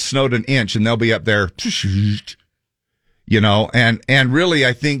where it's snowed an inch and they'll be up there, and really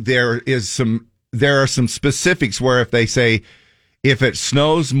I think there are some specifics where if they say, if it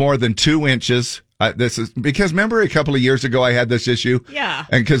snows more than 2 inches, this is because remember a couple of years ago I had this issue, yeah,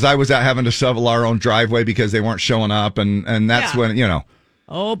 and because I was out having to shovel our own driveway because they weren't showing up, and that's when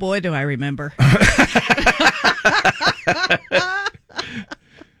Oh boy, do I remember.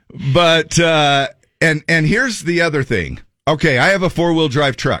 But and here's the other thing. Okay, I have a 4-wheel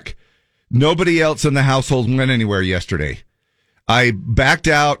drive truck. Nobody else in the household went anywhere yesterday. I backed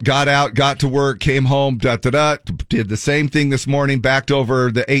out, got to work, came home, did the same thing this morning, backed over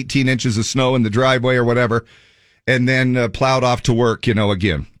the 18 inches of snow in the driveway or whatever, and then plowed off to work,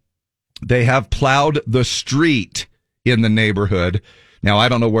 again. They have plowed the street in the neighborhood. Now, I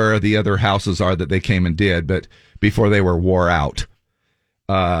don't know where the other houses are that they came and did, but before they were wore out.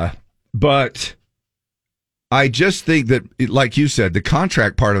 But I just think that, like you said, the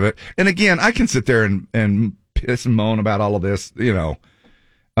contract part of it, and again, I can sit there and piss and moan about all of this,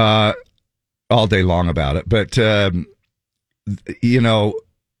 all day long about it. But,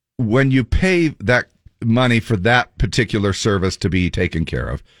 when you pay that money for that particular service to be taken care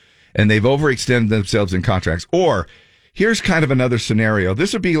of, and they've overextended themselves in contracts, or here's kind of another scenario.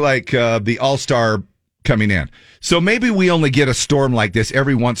 This would be like the All-Star coming in. So maybe we only get a storm like this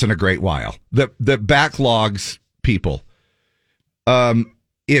every once in a great while. That backlogs people.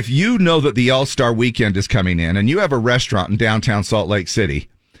 If you know that the All-Star weekend is coming in and you have a restaurant in downtown Salt Lake City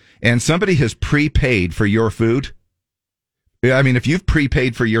and somebody has prepaid for your food, I mean, if you've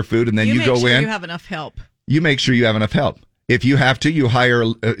prepaid for your food and then you go make sure in, you have enough help. You make sure you have enough help. If you have to, you hire,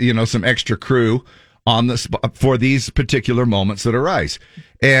 some extra crew on the spot for these particular moments that arise.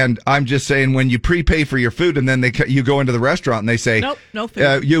 And I'm just saying, when you prepay for your food and then you go into the restaurant and they say, nope, no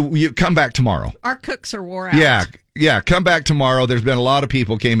food. You come back tomorrow. Our cooks are wore out. Yeah, come back tomorrow. There's been a lot of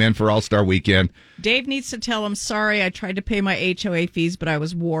people came in for All-Star weekend. Dave needs to tell them, sorry, I tried to pay my HOA fees, but I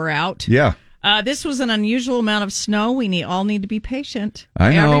was wore out. Yeah. This was an unusual amount of snow. We all need to be patient.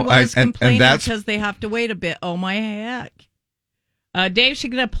 I know. Everyone is complaining and that's because they have to wait a bit. Oh my heck. Dave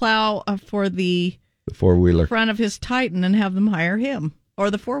should get a plow for the four-wheeler front of his Titan and have them hire him,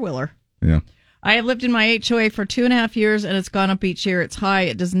 or the four-wheeler. Yeah. I have lived in my HOA for 2.5 years, and it's gone up each year. It's high.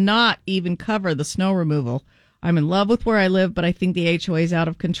 It does not even cover the snow removal. I'm in love with where I live, but I think the HOA is out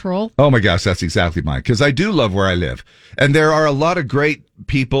of control. Oh my gosh, that's exactly mine. Because I do love where I live. And there are a lot of great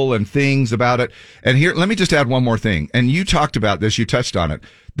people and things about it. And here, let me just add one more thing. And you talked about this, you touched on it.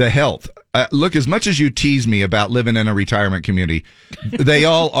 The health. Look, as much as you tease me about living in a retirement community, they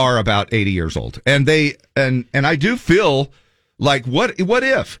all are about 80 years old. And and I do feel like, what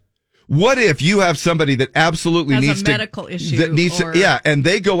if? What if you have somebody that absolutely has needs a medical issue that needs or to, and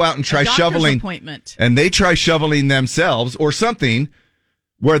they go out and try shoveling appointment. And they try shoveling themselves or something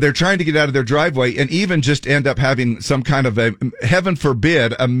where they're trying to get out of their driveway and even just end up having some kind of a, heaven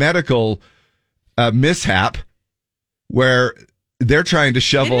forbid, a medical mishap where they're trying to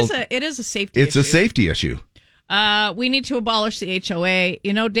shovel. It is a safety issue. It's a safety issue. We need to abolish the HOA.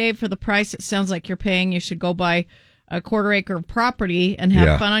 You know, Dave, for the price it sounds like you're paying, you should go buy a 1/4 acre of property and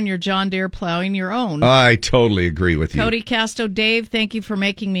have fun on your John Deere plowing your own. I totally agree with you. Cody Casto, Dave, thank you for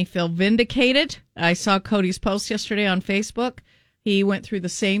making me feel vindicated. I saw Cody's post yesterday on Facebook. He went through the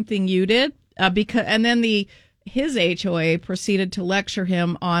same thing you did, and then his HOA proceeded to lecture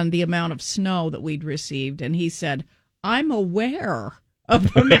him on the amount of snow that we'd received, and he said, "I'm aware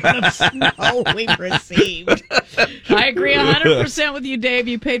of the amount of snow we've received." I agree 100% with you, Dave.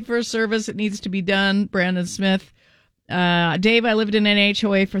 You paid for a service; it needs to be done. Brandon Smith. Dave, I lived in an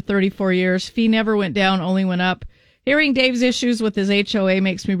HOA for 34 years. Fee never went down, only went up. Hearing Dave's issues with his HOA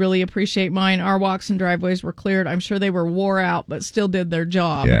makes me really appreciate mine. Our walks and driveways were cleared. I'm sure they were wore out, but still did their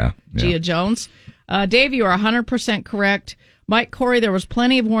job. Yeah. Gia Jones. Dave, you are 100% correct. Mike Corey, there was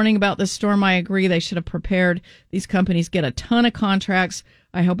plenty of warning about this storm. I agree. They should have prepared. These companies get a ton of contracts.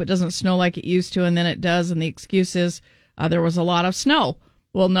 I hope it doesn't snow like it used to, and then it does, and the excuse is there was a lot of snow.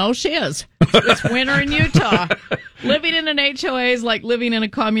 Well, no shiz. It's winter in Utah. Living in an HOA is like living in a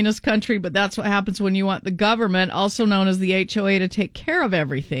communist country, but that's what happens when you want the government, also known as the HOA, to take care of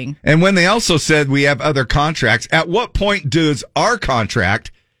everything. And when they also said we have other contracts, at what point does our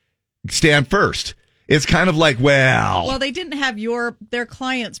contract stand first? It's kind of like, well, they didn't have their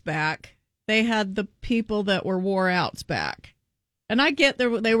clients back. They had the people that were wore outs back. And I get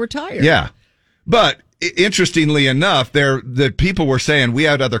they were tired. Yeah. But interestingly enough, the people were saying we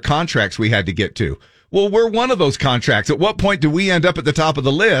had other contracts we had to get to. Well, we're one of those contracts. At what point do we end up at the top of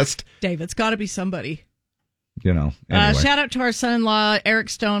the list? Dave, it's got to be somebody. You know. Anyway. Shout out to our son-in-law, Eric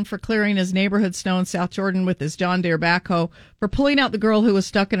Stone, for clearing his neighborhood snow in South Jordan with his John Deere backhoe, for pulling out the girl who was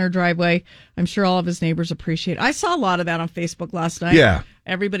stuck in her driveway. I'm sure all of his neighbors appreciate it. I saw a lot of that on Facebook last night. Yeah.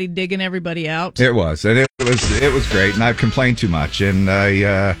 Everybody digging everybody out. It was. And it was great. And I've complained too much. And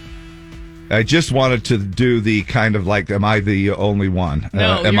I just wanted to do the kind of like, am I the only one?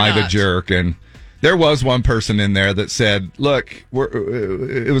 No, am you're I the not. jerk? And there was one person in there that said, look,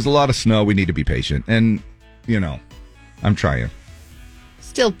 it was a lot of snow. We need to be patient. And, you know, I'm trying.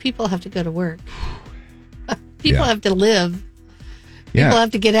 Still, people have to go to work. People have to live. Yeah. People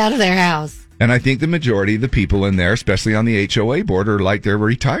have to get out of their house. And I think the majority of the people in there, especially on the HOA board, are like they're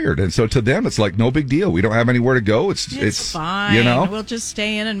retired. And so to them, it's like no big deal. We don't have anywhere to go. It's fine. You know? We'll just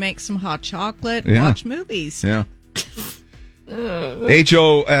stay in and make some hot chocolate and watch movies. Yeah. The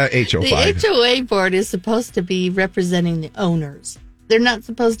HOA board is supposed to be representing the owners. They're not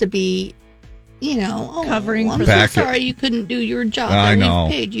supposed to be, covering. I'm so sorry you couldn't do your job I that know.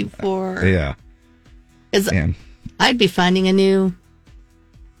 we paid you for. Yeah. I'd be finding a new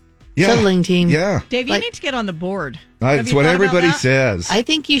shoveling team. Yeah. Dave, you need to get on the board. That's what everybody says. I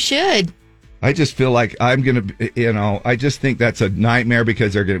think you should. I just feel like I'm going to, I just think that's a nightmare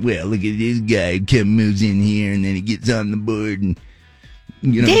because they're going to, well, look at this guy. Kim moves in here and then he gets on the board and,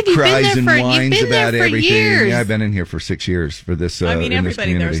 Dave, cries and whines you've been about there for everything. years. Yeah, I've been in here for 6 years for this. I mean, in this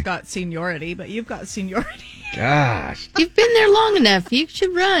everybody there's community. got seniority, but you've got seniority. Gosh. You've been there long enough. You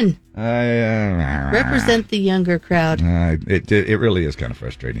should run. Represent the younger crowd. It really is kind of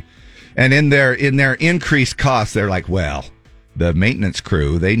frustrating. And in their increased costs, they're like, well, the maintenance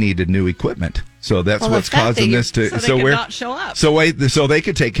crew, they needed new equipment. So that's what's causing this to. So they could not show up. So they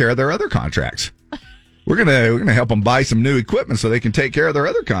could take care of their other contracts. We're gonna help them buy some new equipment so they can take care of their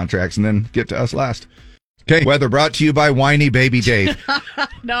other contracts and then get to us last. Okay, weather brought to you by Whiny Baby Dave.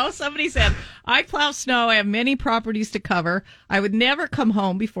 No, somebody said, I plow snow. I have many properties to cover. I would never come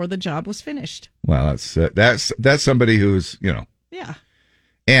home before the job was finished. Well, that's somebody who's Yeah.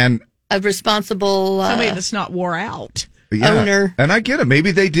 and A responsible somebody that's not wore out. owner. And I get it.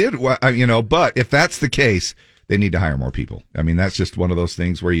 Maybe they did, but if that's the case, they need to hire more people. I mean, that's just one of those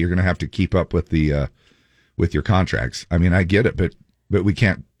things where you're going to have to keep up with the with your contracts. I mean, I get it, but we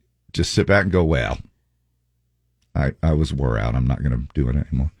can't just sit back and go, well, I was wore out. I'm not going to do it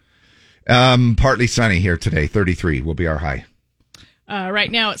anymore. Partly sunny here today. 33 will be our high.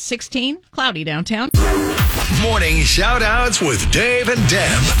 Right now it's 16, cloudy downtown. Morning shout-outs with Dave and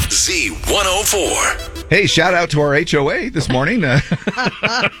Deb. Z104. Hey, shout out to our HOA this morning.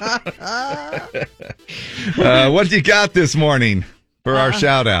 What do you got this morning for our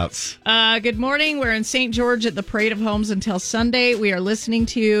shout-outs? Good morning. We're in St. George at the Parade of Homes until Sunday. We are listening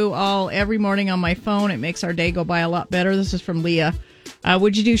to you all every morning on my phone. It makes our day go by a lot better. This is from Leah.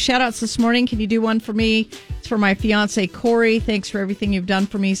 Would you do shout-outs this morning? Can you do one for me? It's for my fiance, Corey. Thanks for everything you've done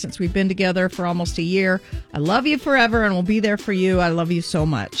for me since we've been together for almost a year. I love you forever and will be there for you. I love you so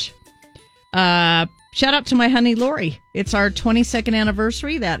much. Shout out to my honey, Lori. It's our 22nd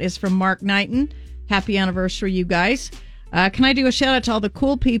anniversary. That is from Mark Knighton. Happy anniversary, you guys. Can I do a shout out to all the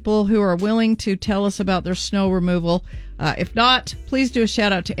cool people who are willing to tell us about their snow removal? If not, please do a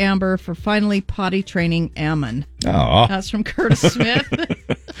shout out to Amber for finally potty training Ammon. Oh, that's from Curtis Smith.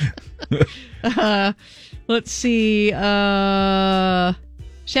 Let's see. Shout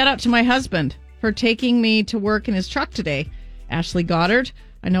out to my husband for taking me to work in his truck today. Ashley Goddard.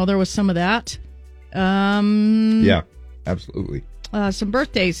 I know there was some of that. Yeah, absolutely. Some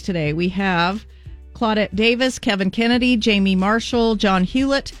birthdays today. We have Claudette Davis, Kevin Kennedy, Jamie Marshall, John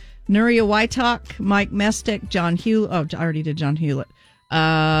Hewlett, Nuria Wytock, Mike Mestick, John Hewlett. Oh, I already did John Hewlett.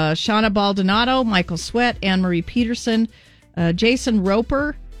 Shauna Baldonado, Michael Sweat, Anne-Marie Peterson, Jason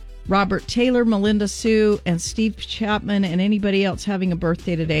Roper, Robert Taylor, Melinda Sue, and Steve Chapman, and anybody else having a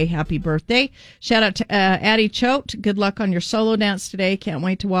birthday today. Happy birthday. Shout out to Addie Choate. Good luck on your solo dance today. Can't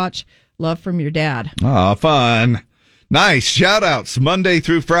wait to watch. Love from your dad. Oh, fun. Nice. Shout-outs Monday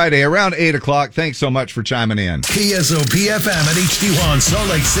through Friday around 8 o'clock. Thanks so much for chiming in. KSOP-FM at HD1 Salt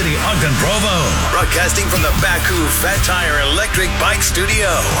Lake City, Ogden, Provo. Broadcasting from the Baku Fat Tire Electric Bike Studio.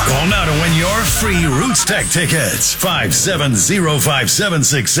 Call now to win your free Roots Tech tickets.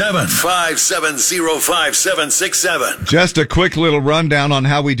 5705767. 5705767. Just a quick little rundown on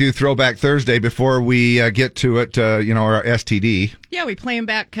how we do Throwback Thursday before we get to it, our STD. Yeah, we play them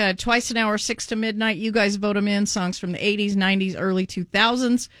back twice an hour, 6 to midnight. You guys vote them in, songs from the 80s, 90s, early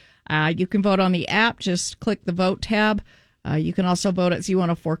 2000s. You can vote on the app. Just click the vote tab. You can also vote at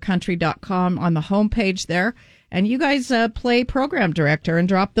z104country.com on the homepage there. And you guys play program director and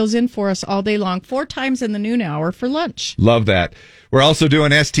drop those in for us all day long, 4 times in the noon hour for lunch. Love that. We're also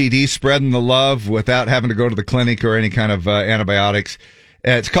doing STD, spreading the love without having to go to the clinic or any kind of antibiotics.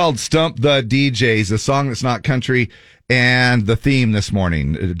 It's called Stump the DJs, a song that's not country. And the theme this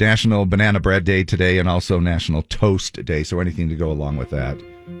morning, National Banana Bread Day today and also National Toast Day. So anything to go along with that.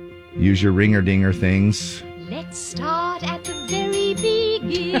 Use your ringer-dinger things. Let's start at the very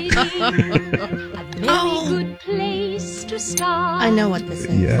beginning. A very good place to start. I know what this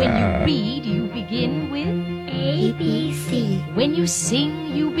is. Yeah. When you read, you begin with A, B, C. When you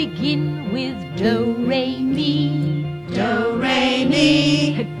sing, you begin with Do, Re, Mi. Do, Re,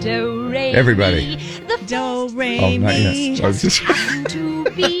 Mi. Do, Re, Mi. Everybody. The Do, Re, Oh, not Mi. yet. I was just... to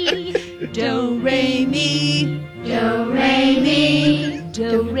be Do, Re, Mi. Do, Re, Mi.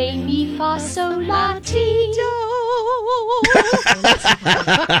 Do, Re, Mi, Fa, Sol, La, Ti. Do.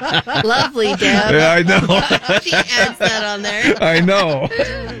 Lovely, Deb. Yeah, I know. She adds that on there. I know.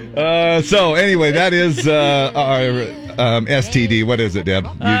 So anyway, that is our STD. What is it, Deb?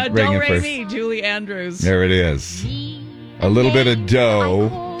 You Do, rang in Re, first. Mi, Julie Andrews. There it is. A little bit of dough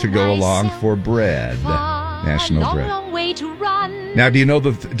to go along for bread. National bread. Long way to run. Now, do you know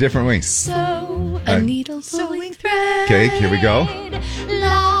the different ways? So A needle sewing thread. Okay, here we go.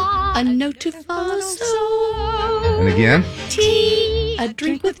 La, A note to follow. So And again. tea, a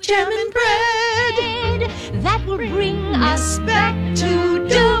drink with jam and bread. that will bring us back to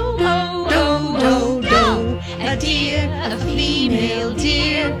do, A deer, a female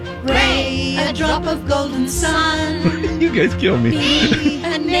deer. Ray, a drop of golden sun. You guys kill me. Be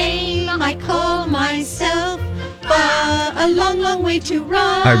a name I call myself. Far, a long, long way to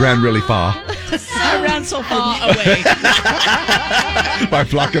run. I ran really far. I ran so far away. My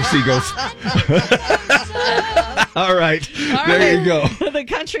flock of seagulls. All right. There you go. The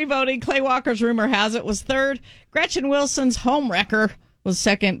country voting, Clay Walker's Rumor Has It, was third. Gretchen Wilson's Home Wrecker was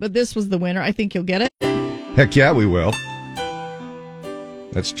second, but this was the winner. I think you'll get it. Heck yeah, we will.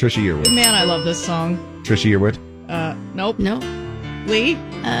 That's Trisha Yearwood. Man, I love this song. Trisha Yearwood? Nope. No. Lee?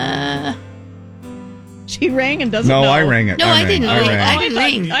 She rang and doesn't know. No, I rang it. No, I didn't ring. rang. I didn't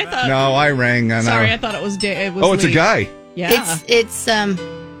ring. I thought. No, I rang. And Sorry, I thought it was. It was Oh, it's Lee. a guy. Yeah. It sounds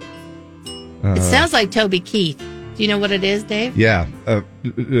like Toby Keith. Do you know what it is, Dave? Yeah.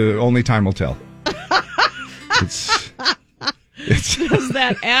 Only time will tell. It's Does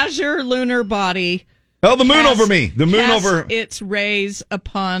that azure lunar body oh, the moon over me. The moon cast over. its rays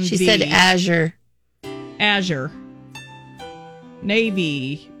upon She the said azure. azure,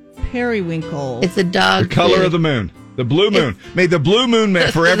 navy, periwinkle. It's a dog. The color food. of the moon. The blue moon. May the blue moon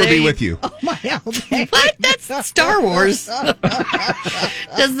forever be with you. Oh my God. What? That's Star Wars.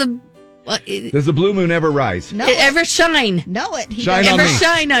 Does the blue moon ever rise? it ever shine? No, Shine on Ever me.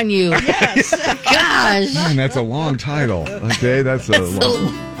 shine on you? Yes. Gosh. Man, that's a long title. Okay, that's a That's a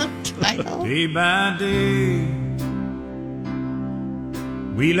long. long title. Day by day,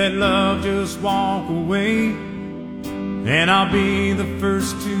 we let love just walk away, and I'll be the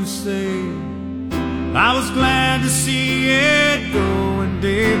first to say I was glad to see it going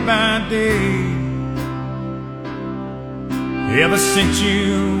day by day. Ever since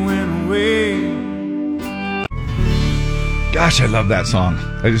you went away. Gosh, I love that song.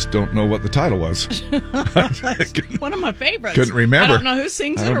 I just don't know what the title was. One of my favorites. Couldn't remember. I don't know who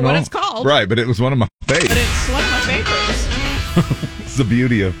sings I it don't or what know. it's called. Right, but it was one of my But favorites. it's one of my favorites. It's the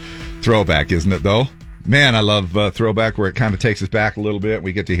beauty of throwback, isn't it, though? Man, I love throwback where it kind of takes us back a little bit.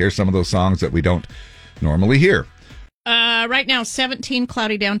 We get to hear some of those songs that we don't normally hear. Right now, 17,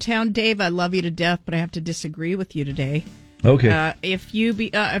 cloudy downtown. Dave, I love you to death, but I have to disagree with you today. Okay. If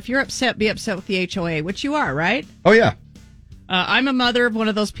you're upset, be upset with the HOA, which you are, right? Oh, yeah. I'm a mother of one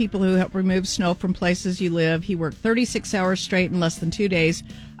of those people who help remove snow from places you live. He worked 36 hours straight in less than 2 days.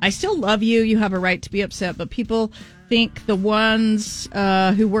 I still love you. You have a right to be upset, but people think the ones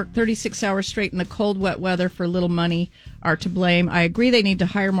who work 36 hours straight in the cold, wet weather for little money are to blame. I agree they need to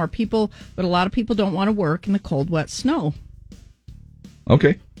hire more people, but a lot of people don't want to work in the cold, wet snow.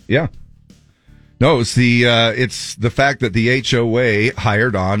 Okay. Yeah. No, it's the fact that the HOA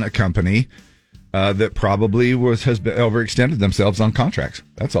hired on a company that probably has been overextended themselves on contracts.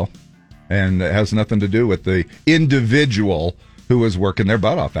 That's all. And it has nothing to do with the individual who was working their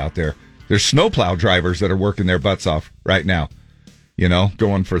butt off out there. There's snowplow drivers that are working their butts off right now,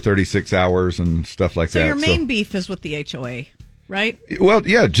 going for 36 hours and stuff like that. So your main beef is with the HOA, right? Well,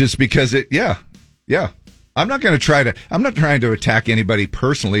 yeah, just because yeah. I'm not trying to attack anybody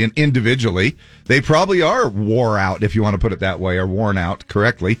personally and individually. They probably are wore out, if you want to put it that way, or worn out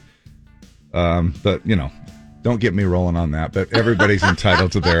correctly. But, don't get me rolling on that. But everybody's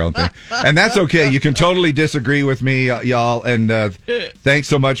entitled to their own thing. And that's okay. You can totally disagree with me, y'all. And thanks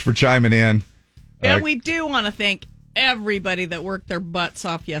so much for chiming in. And we do want to thank everybody that worked their butts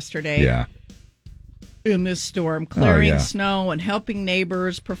off yesterday. Yeah. In this storm, clearing snow and helping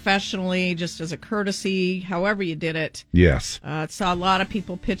neighbors professionally, just as a courtesy, however you did it. Yes. Saw a lot of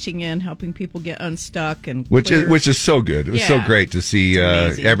people pitching in, helping people get unstuck, and which is so good. It was so great to see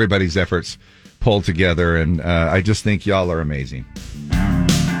everybody's efforts pulled together, and I just think y'all are amazing.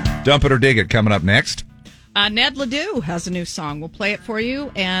 Dump It or Dig It coming up next. Ned Ledoux has a new song. We'll play it for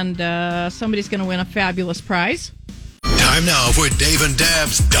you, and somebody's going to win a fabulous prize. Time now for Dave and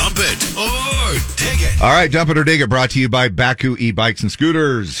Dab's Dump It or Dig It. All right, Dump It or Dig It brought to you by Baku e-bikes and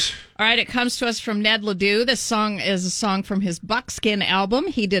scooters. All right, it comes to us from Ned Ledoux. This song is a song from his Buckskin album.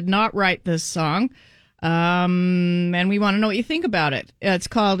 He did not write this song, and we want to know what you think about it. It's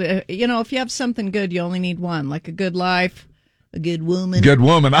called, if you have something good, you only need one, like a good life, a good woman. Good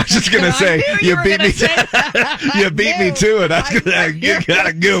woman. I was just going to say, you beat me to it. I was going to say, you got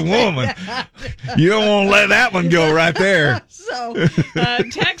a good woman. You don't want to let that one go right there. So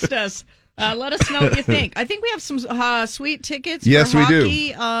text us. Let us know what you think. I think we have some sweet tickets for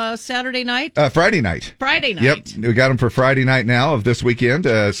hockey Saturday night. Friday night. Friday night. Yep. We got them for Friday night now of this weekend.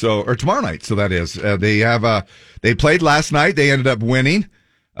 Or tomorrow night. So that is. They played last night. They ended up winning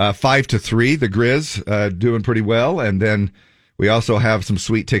 5-3. The Grizz doing pretty well. And then we also have some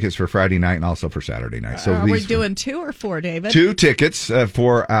sweet tickets for Friday night and also for Saturday night. So are we doing 2 or 4, David? 2 tickets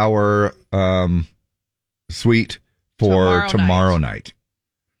for our suite for tomorrow night.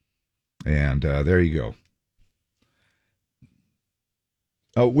 And there you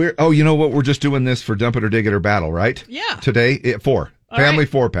go. You know what? We're just doing this for Dump It or Dig It or Battle, right? Yeah. Today at 4. All Family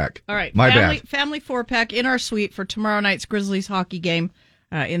right. 4-pack. All right. My bad. Family 4-pack in our suite for tomorrow night's Grizzlies hockey game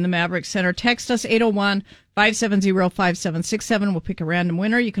in the Maverick Center. Text us 801-570-5767. We'll pick a random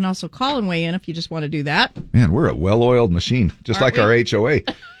winner. You can also call and weigh in if you just want to do that. Man, we're a well-oiled machine, just like our HOA.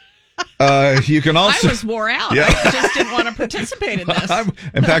 You can also. I was wore out. Yeah. I just didn't want to participate in this.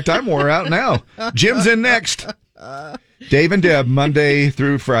 In fact, I'm wore out now. Jim's in next. Dave and Deb, Monday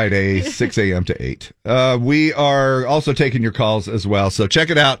through Friday, 6 a.m. to 8. We are also taking your calls as well, so check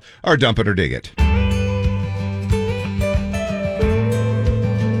it out, our Dump It or Dig It.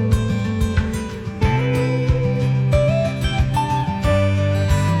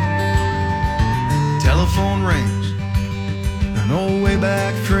 Telephone rang.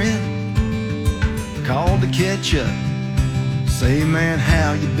 shut. Say, man,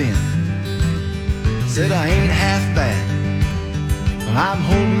 how you been? Said I ain't half bad, but I'm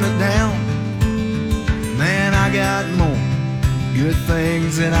holding it down. Man, I got more good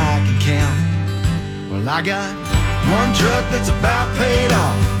things than I can count. Well, I got one truck that's about paid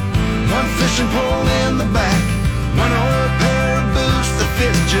off, one fishing pole in the back, one old pair of boots that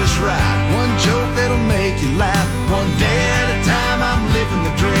fits just right, one joke that'll make you laugh. One day at a time I'm living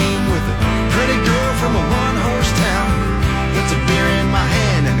the dream with a pretty girl from a one-horse town. That's a beer in my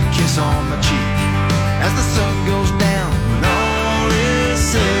hand and a kiss on my cheek as the sun goes down. When all is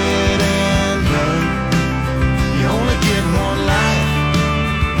said and done, you only get one life,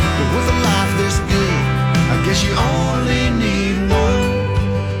 but with a life this good, I guess you only need one.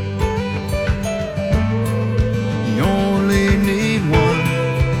 You only need one.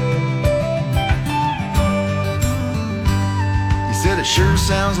 He said it sure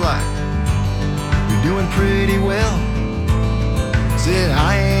sounds like you're doing pretty well. Said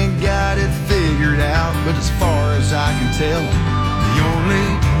I ain't got it figured out, but as far as I can tell, the only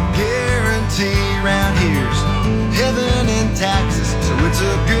guarantee around here's heaven and taxes. So it's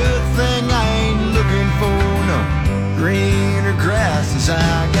a good thing I ain't looking for no greener grasses.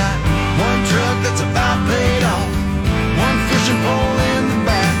 I got one truck that's about paid off, one fishing pole in the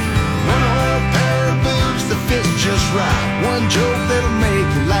back, one old pair of boots that fits just right, one joke that'll make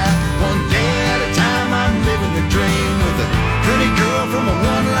you laugh. One day at a time I'm living the dream with a pretty girl from a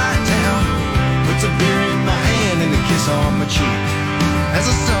one-light town. Puts a beer in my hand and a kiss on my cheek as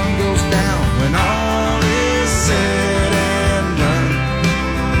the sun goes down. When all is said and done,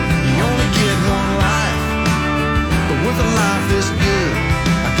 you only get one life, but with a life this good,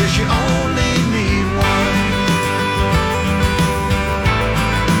 I guess you only need one.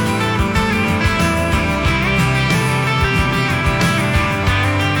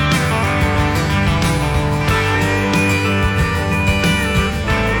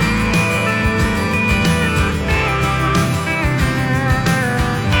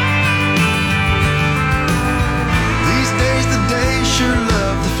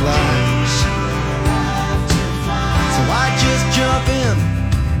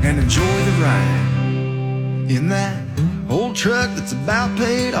 And enjoy the ride in that old truck that's about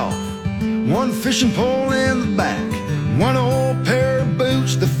paid off, one fishing pole in the back, one old pair of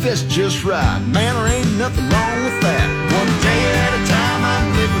boots that fits just right. Man, there ain't nothing wrong with that. One day at a time I'm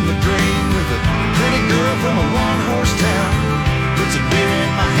living the dream with a pretty girl from a one-horse town. Puts a beer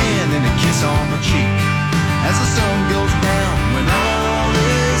in my hand and a kiss on my cheek as the sun goes down. When all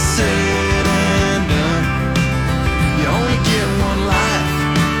is said and done, you only get one life,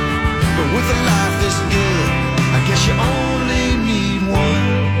 but with a life this good, I guess you only need one.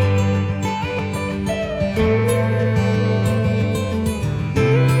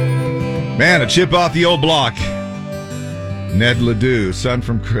 Man, a chip off the old block. Ned Ledoux, son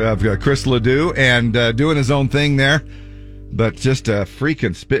from Chris Ledoux, and doing his own thing there, but just a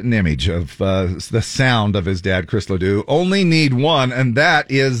freaking spitting image of the sound of his dad, Chris Ledoux. Only need one, and that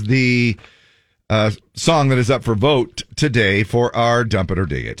is the song that is up for vote today for our Dump It or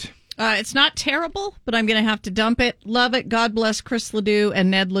Dig It. It's not terrible, but I'm going to have to dump it. Love it. God bless Chris Ledoux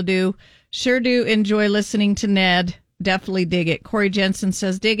and Ned Ledoux. Sure do enjoy listening to Ned. Definitely dig it. Corey Jensen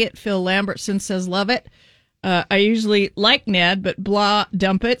says dig it. Phil Lambertson says love it. I usually like Ned, but blah,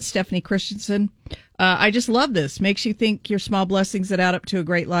 dump it. Stephanie Christensen. I just love this. Makes you think your small blessings that add up to a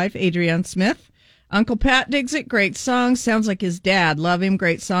great life. Adrienne Smith. Uncle Pat digs it. Great song. Sounds like his dad. Love him.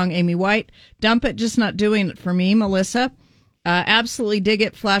 Great song. Amy White. Dump it. Just not doing it for me. Melissa. Absolutely dig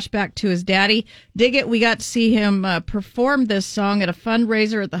it. Flashback to his daddy. Dig it. We got to see him perform this song at a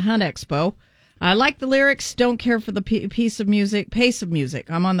fundraiser at the Hunt Expo. I like the lyrics. Don't care for the pace of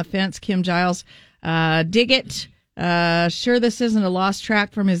music. I'm on the fence. Kim Giles. Dig it. Sure, this isn't a lost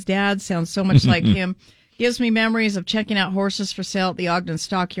track from his dad. Sounds so much like him. Gives me memories of checking out horses for sale at the Ogden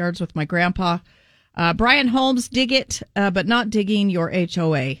Stockyards with my grandpa. Brian Holmes, dig it, but not digging your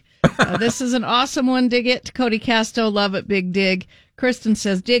HOA. This is an awesome one. Dig it. Cody Casto, love it. Big dig. Kristen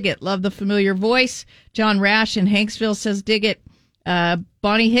says, dig it. Love the familiar voice. John Rash in Hanksville says, dig it.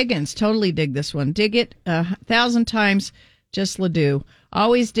 Bonnie Higgins, totally dig this one. Dig it 1,000 times. Just Ledoux.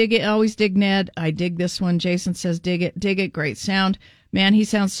 Always dig it. Always dig Ned. I dig this one. Jason says, dig it. Dig it. Great sound. Man, he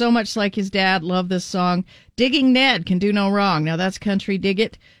sounds so much like his dad. Love this song. Digging Ned can do no wrong. Now that's country. Dig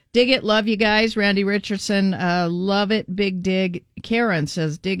it. Dig it. Love you guys. Randy Richardson. Love it. Big dig. Karen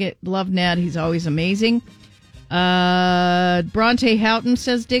says, dig it. Love Ned. He's always amazing. Bronte Houghton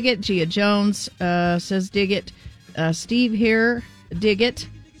says, dig it. Gia Jones says, dig it. Steve here. Dig it.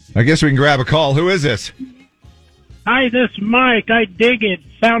 I guess we can grab a call. Who is this? Hi, this is Mike. I dig it.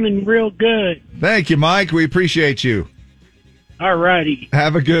 Sounding real good. Thank you, Mike. We appreciate you. All righty.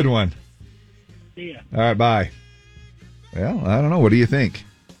 Have a good one. See ya. All right, bye. Well, I don't know. What do you think?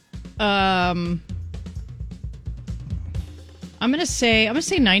 I'm gonna say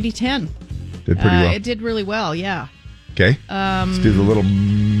 90-10. Did pretty well. It did really well, yeah. Okay. Let's do the little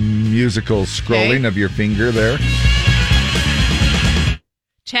musical scrolling of your finger there.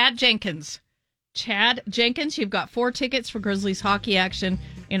 Chad Jenkins, you've got 4 tickets for Grizzlies hockey action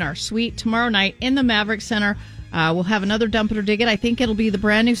in our suite tomorrow night in the Maverick Center. We'll have another Dump It or Dig It. I think it'll be the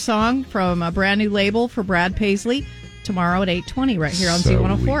brand new song from a brand new label for Brad Paisley tomorrow at 8:20 right here on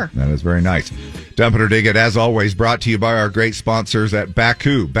Z104. That is very nice. Dump It or Dig It, as always, brought to you by our great sponsors at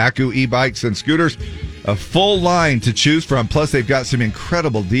Baku e-bikes and scooters. A full line to choose from. Plus, they've got some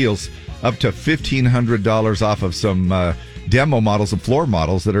incredible deals, up to $1,500 off of some demo models and floor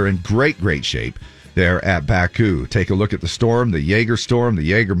models that are in great shape there at Baku. Take a look at the Storm, the Jaeger Storm, the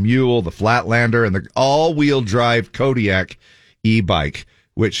Jaeger Mule, the Flatlander, and the all-wheel drive Kodiak e-bike,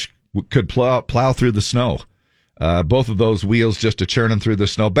 which could plow through the snow. Both of those wheels just a churning through the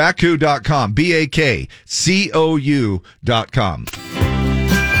snow. Baku.com, BAKCOU.com.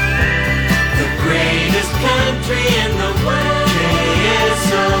 The greatest country in the world,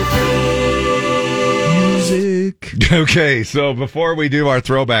 KSOP. Music. Okay, so before we do our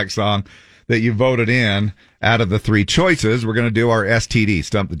throwback song that you voted in out of the 3 choices, we're going to do our STD,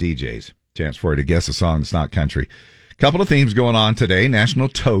 Stump the DJs. Chance for you to guess a song that's not country. Couple of themes going on today. National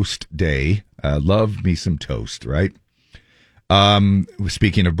Toast Day. Love me some toast, right?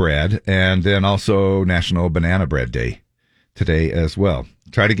 Speaking of bread. And then also National Banana Bread Day today as well.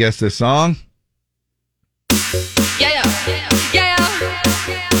 Try to guess this song. Yeah.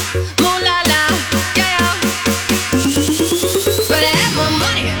 Mooh la la. Yeah. But I have my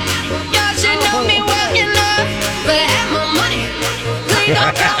money. Y'all should know me well enough. But I have my money. Please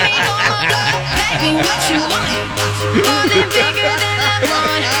don't tell me no more. Baby, what you want? Money bigger than I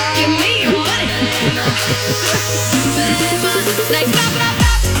want. Give me your money. Like blah, blah,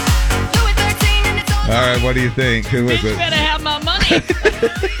 blah. Louis 13 and it's all. All right, what do you think? Who is it? Better have my money.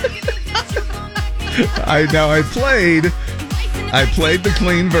 I played the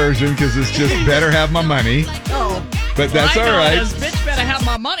clean version because it's just better have my money. Oh, but that's all right. This bitch better have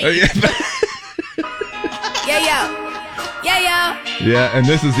my money. Yeah. Yeah, and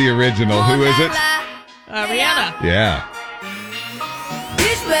this is the original. Who is it? Rihanna. Yeah.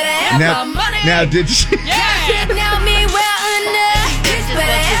 Bitch better have my money. Now, did she? Yeah. Know me well enough. Bitch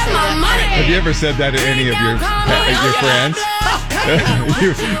better have my money. Have you ever said that to any of your friends?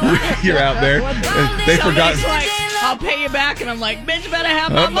 You're out there. They forgot. Like, I'll pay you back, and I'm like, bitch, better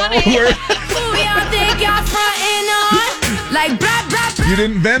have my money. Who y'all think y'all frontin' on? Like blah blah blah. You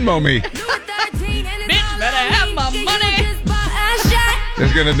didn't Venmo me. Bitch, better have my money.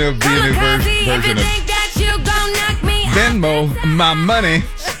 There's gonna be a new version of Venmo my money.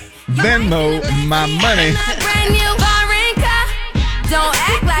 Venmo my money. Don't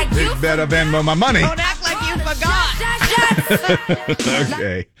act like you better Venmo my money. Don't act like you forgot.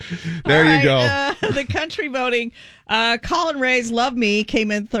 Okay. There you go. The country voting. Colin Ray's Love Me came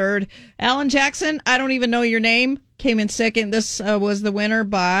in third. Alan Jackson, I don't even know your name, came in second. This was the winner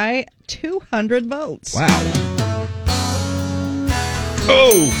by 200 votes. Wow.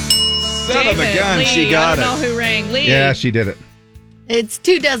 Oh, son of a gun. Lee, She got I it. don't know who rang. Lee. Yeah, she did it. It's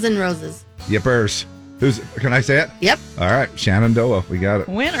 2 dozen roses. Yippers. Can I say it? Yep. All right. Shenandoah. We got it.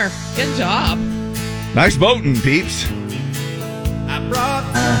 Winner. Good job. Nice voting, peeps.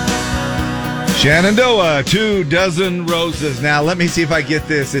 Shenandoah, 2 dozen roses. Now, let me see if I get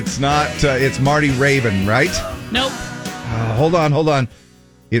this. It's not, it's Marty Raven, right? Nope. Hold on.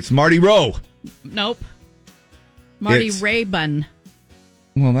 It's Marty Rowe. Nope. Marty Raybon.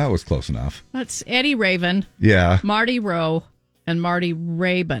 Well, that was close enough. That's Eddie Raven. Yeah. Marty Rowe and Marty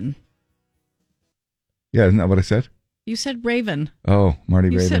Raybon. Yeah, isn't that what I said? You said Raven. Oh, Marty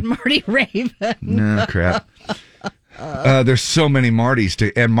Raven. You said Marty Raven. No, crap. There's so many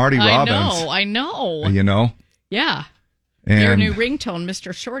Martys and Marty Robbins. I know. You know? Yeah. And your new ringtone,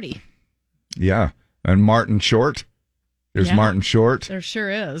 Mr. Shorty. Yeah. And Martin Short. There's Martin Short. There sure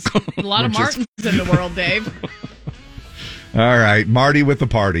is. A lot of Martins in the world, Dave. All right. Marty with the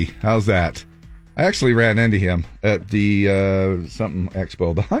party. How's that? I actually ran into him at the something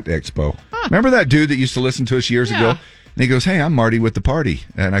expo, the Hunt Expo. Huh. Remember that dude that used to listen to us years ago? And he goes, "Hey, I'm Marty with the party."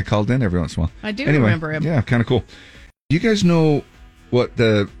 And I called in every once in a while. I do remember him. Yeah, kind of cool. Do you guys know what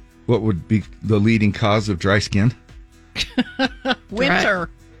would be the leading cause of dry skin? Winter.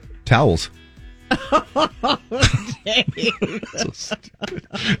 Towels. Dave. So stupid.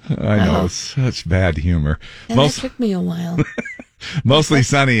 I know, it's such bad humor. And that took me a while. Mostly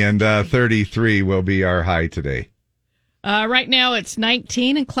sunny, and 33 will be our high today. Right now it's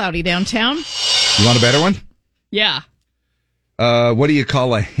 19 and cloudy downtown. You want a better one? Yeah. What do you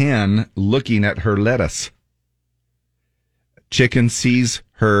call a hen looking at her lettuce? Chicken sees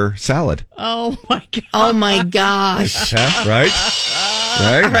her salad. Oh my god. Oh my gosh. Yeah, right?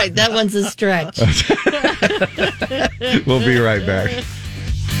 Right? All right, that one's a stretch. We'll be right back.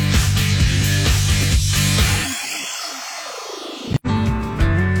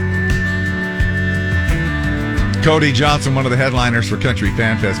 Cody Johnson, one of the headliners for Country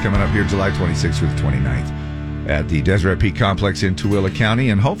Fan Fest, coming up here July 26th through the 29th at the Deseret Peak Complex in Tooele County.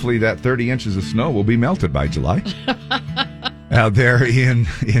 And hopefully that 30 inches of snow will be melted by July. Out there in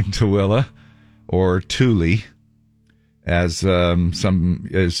Tooele, or Thule, as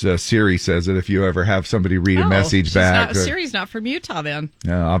Siri says it, if you ever have somebody read a message back. Siri's not from Utah then.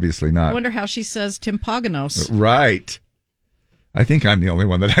 No, obviously not. I wonder how she says Timpaganos. Right. I think I'm the only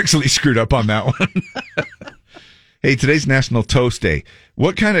one that actually screwed up on that one. Hey, today's National Toast Day.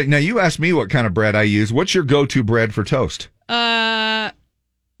 Now you asked me what kind of bread I use. What's your go-to bread for toast? The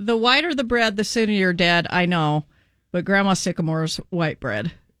whiter the bread, the sooner you're dead, I know. But Grandma Sycamore's white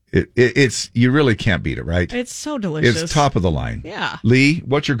bread. It's you really can't beat it, right? It's so delicious. It's top of the line. Yeah. Lee,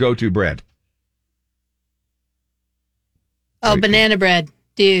 what's your go-to bread? Oh, banana bread,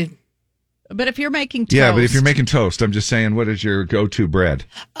 dude. But if you're making toast. Yeah, but if you're making toast, I'm just saying, what is your go-to bread?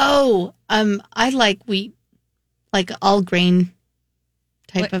 Oh, I like wheat, like all grain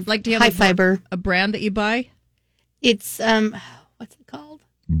type of like do you have high fiber. A brand that you buy? It's what's it called?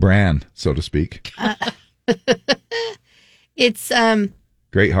 Bran, so to speak. It's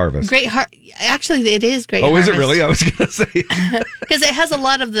Great Harvest. Actually, it is Great Harvest. Oh, is it really? I was going to say because it has a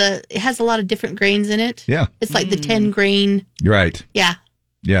lot of different grains in it. Yeah, it's like the 10 grain. Right.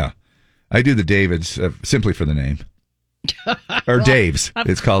 Yeah. I do the David's simply for the name, or Dave's.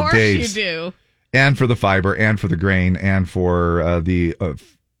 It's called Dave's. You do. And for the fiber, and for the grain, and for the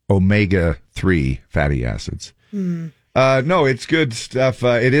omega-3 fatty acids. No, it's good stuff.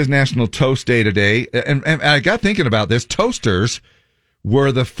 It is National Toast Day today. And I got thinking about this. Toasters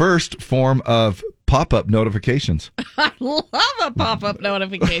were the first form of pop-up notifications. I love a pop-up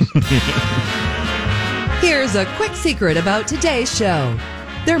notification. Here's a quick secret about today's show.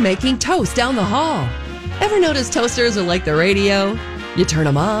 They're making toast down the hall. Ever notice toasters are like the radio? You turn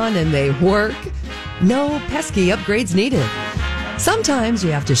them on and they work. No pesky upgrades needed. Sometimes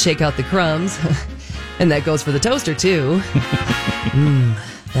you have to shake out the crumbs. And that goes for the toaster, too.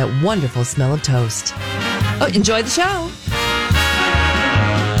 That wonderful smell of toast. Oh, enjoy the show.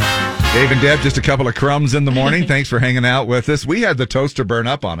 Dave and Deb, just a couple of crumbs in the morning. Thanks for hanging out with us. We had the toaster burn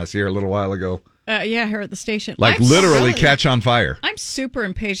up on us here a little while ago. Yeah, here at the station. Like literally catch on fire. I'm super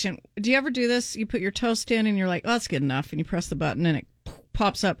impatient. Do you ever do this? You put your toast in and you're like, oh, that's good enough. And you press the button and it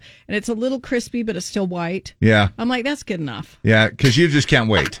pops up. And it's a little crispy, but it's still white. Yeah. I'm like, that's good enough. Yeah, because you just can't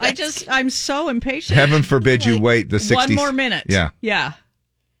wait. I'm so impatient. Heaven forbid you wait the 60 one more minute. Yeah. Yeah.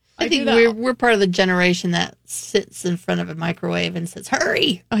 I think we're part of the generation that sits in front of a microwave and says,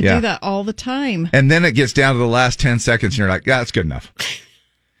 hurry. I do that all the time. And then it gets down to the last 10 seconds and you're like, yeah, that's good enough.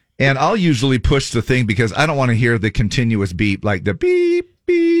 And I'll usually push the thing because I don't want to hear the continuous beep, like the beep,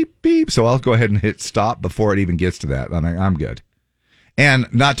 beep, beep. So I'll go ahead and hit stop before it even gets to that. I'm good. And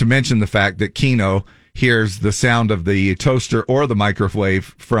not to mention the fact that Keno hears the sound of the toaster or the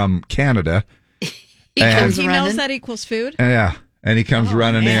microwave from Canada. He knows that equals food? Yeah. And he comes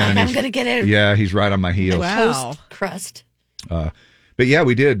running in. And I'm going to get it. Yeah, he's right on my heels. Wow. Toast crust. But yeah,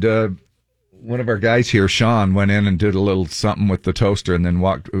 we did. One of our guys here, Sean, went in and did a little something with the toaster and then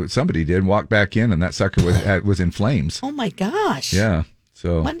walked back in, and that sucker was in flames. Oh, my gosh. Yeah.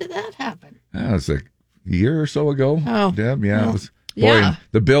 So when did that happen? That was a year or so ago, Deb. Yeah, it was. Boy, Yeah.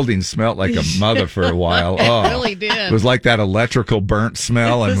 the building smelled like a mother for a while. Oh, It really did. It was like that electrical burnt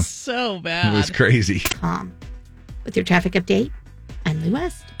smell. It and was so bad. It was crazy. With your traffic update, I'm Lee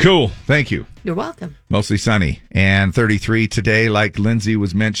West. Cool. Thank you. You're welcome. Mostly sunny and 33 today. Like Lindsay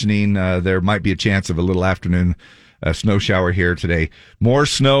was mentioning, there might be a chance of a little afternoon snow shower here today. More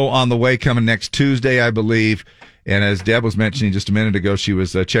snow on the way coming next Tuesday, I believe. And as Deb was mentioning just a minute ago, she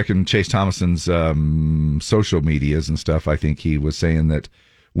was checking Chase Thomason's social medias and stuff. I think he was saying that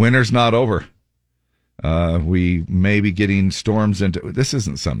winter's not over. We may be getting storms into... This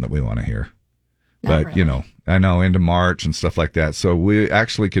isn't something that we want to hear. But, really. I know, into March and stuff like that. So we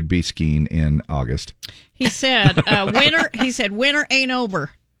actually could be skiing in August. He said, winter ain't over.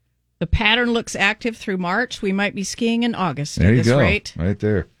 The pattern looks active through March. We might be skiing in August. There you go. Rate. Right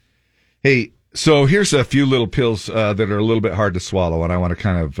there. Hey, So here's a few little pills that are a little bit hard to swallow, and I want to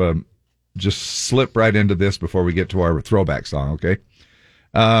kind of just slip right into this before we get to our throwback song, okay?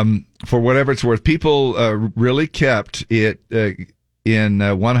 For whatever it's worth, people really kept it in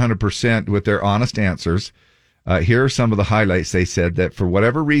 100% with their honest answers. Here are some of the highlights. They said that for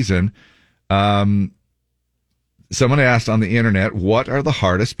whatever reason, someone asked on the internet, what are the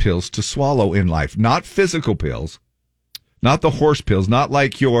hardest pills to swallow in life? Not physical pills, not the horse pills, not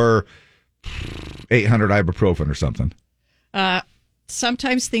like your 800 ibuprofen or something.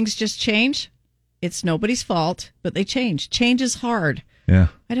 Sometimes things just change. It's nobody's fault, but they change. Change is hard. Yeah.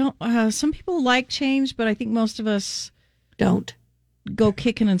 Some people like change, but I think most of us don't go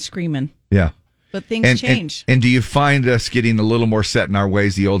kicking and screaming. Yeah. But things change. And do you find us getting a little more set in our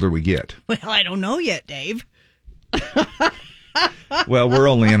ways the older we get? Well, I don't know yet, Dave. Well, we're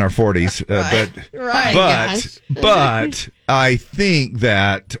only in our 40s, but I think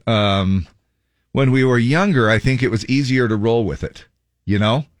that when we were younger, I think it was easier to roll with it. You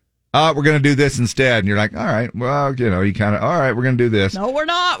know, we're going to do this instead, and you're like, all right, well, you know, you kind of, all right, we're going to do this. No, we're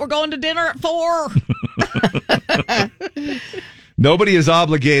not. We're going to dinner at 4. Nobody is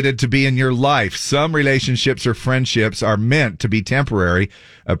obligated to be in your life. Some relationships or friendships are meant to be temporary.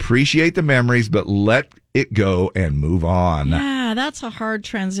 Appreciate the memories, but let it go and move on. Yeah, that's a hard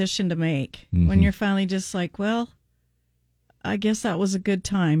transition to make when you're finally just like, well, I guess that was a good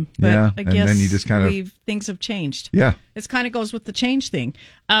time. But yeah, I guess and then you just kind of things have changed. Yeah. It kind of goes with the change thing.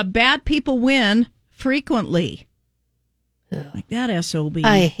 Bad people win frequently. Like that SOB.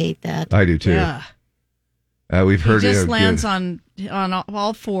 I hate that. I do too. Yeah. We've heard it just lands on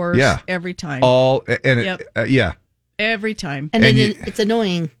all fours every time. Every time. And it's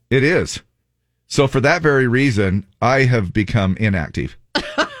annoying. It is. So for that very reason, I have become inactive.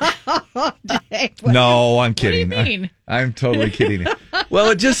 No, I'm kidding. What do you mean? I'm totally kidding.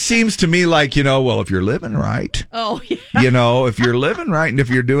 Well, it just seems to me like, you know, well, if you're living right, you know, if you're living right and if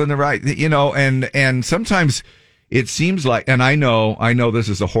you're doing the right, you know, and sometimes it seems like, and I know this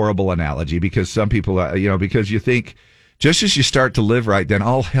is a horrible analogy because some people, you know, because you think just as you start to live right, then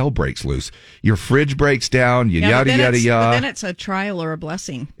all hell breaks loose. Your fridge breaks down, yada, yada, yada. But then it's a trial or a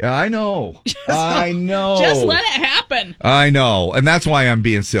blessing. Yeah, I know. I know. Just let it happen. I know. And that's why I'm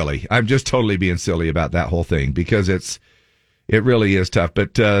being silly. I'm just totally being silly about that whole thing because it really is tough.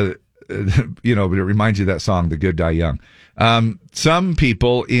 But, you know, it reminds you of that song, The Good Die Young. Some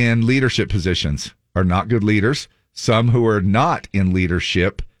people in leadership positions are not good leaders. Some who are not in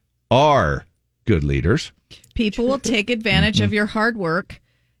leadership are good leaders. People will take advantage of your hard work,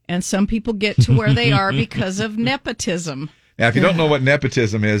 and some people get to where they are because of nepotism. Now, if you don't know what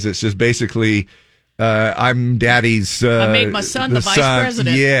nepotism is, it's just basically, I'm daddy's... I made my son the vice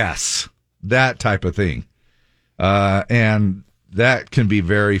president. Yes, that type of thing. And that can be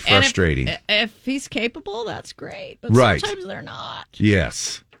very frustrating. If he's capable, that's great. But sometimes they're not.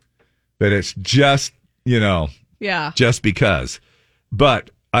 Yes. But it's just, you know... Yeah. Just because. But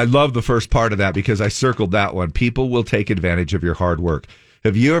I love the first part of that because I circled that one. People will take advantage of your hard work.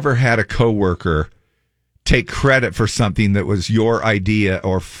 Have you ever had a coworker take credit for something that was your idea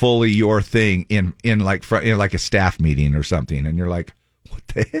or fully your thing in like a staff meeting or something? And you're like, what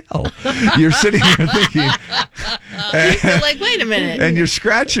the hell? You're sitting here thinking, you're like, wait a minute. And you're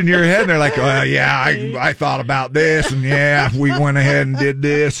scratching your head. And they're like, oh, yeah, I thought about this. And yeah, we went ahead and did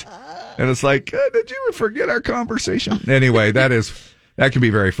this. And it's like, did you forget our conversation? Anyway, that can be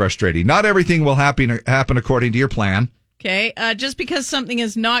very frustrating. Not everything will happen according to your plan. Okay. Just because something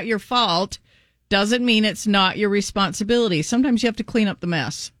is not your fault doesn't mean it's not your responsibility. Sometimes you have to clean up the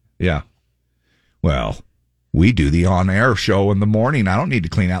mess. Yeah. Well, we do the on-air show in the morning. I don't need to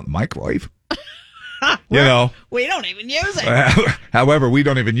clean out the microwave. You know, we don't even use it. However, we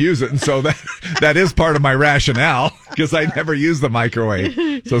don't even use it, and so that is part of my rationale because I never use the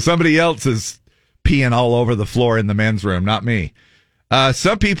microwave. So somebody else is peeing all over the floor in the men's room, not me.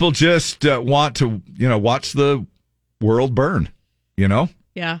 Some people just want to, you know, watch the world burn. You know,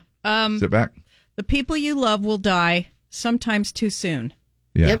 yeah. Sit back. The people you love will die sometimes too soon.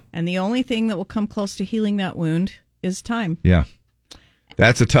 Yeah. Yep. And the only thing that will come close to healing that wound is time. Yeah.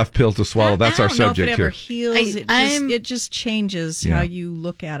 That's a tough pill to swallow. That's our subject here. Heals. It just changes how you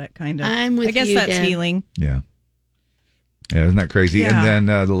look at it, kind of. I'm with you, I guess that's Dan. healing. Yeah. Yeah, isn't that crazy? Yeah. And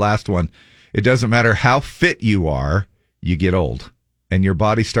then the last one, it doesn't matter how fit you are, you get old. And your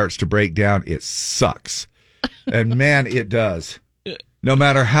body starts to break down. It sucks. And man, it does. No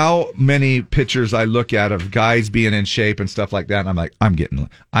matter how many pictures I look at of guys being in shape and stuff like that, and I'm like,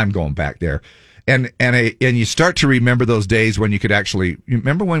 I'm going back there. And you start to remember those days when you could actually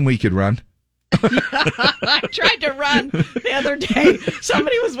remember when we could run. I tried to run the other day.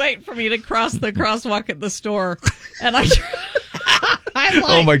 Somebody was waiting for me to cross the crosswalk at the store, and I'm like,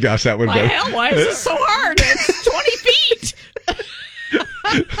 oh my gosh, that would why be. hell? Why is this so hard? It's 20 feet.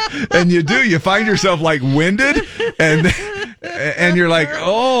 And you find yourself like winded, and you're like,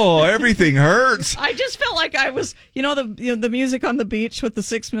 oh, everything hurts. I just felt like I was, the music on the beach with the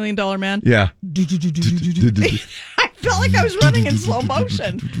 $6 Million Man. Yeah. I felt like I was running in slow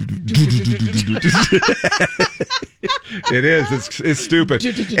motion. It is. It's stupid.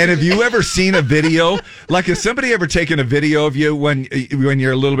 And have you ever seen a video? Like, has somebody ever taken a video of you when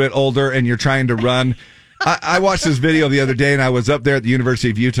you're a little bit older and you're trying to run? I watched this video the other day, and I was up there at the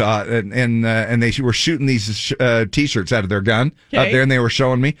University of Utah, and they were shooting these T-shirts out of their gun up there, and they were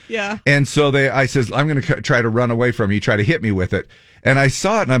showing me. Yeah. And so I says, I'm going to try to run away from you, try to hit me with it. And I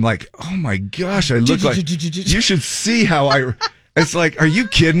saw it, and I'm like, oh my gosh, I look like, you should see how it's like, are you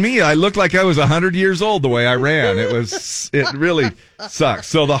kidding me? I looked like I was 100 years old the way I ran. It really sucks.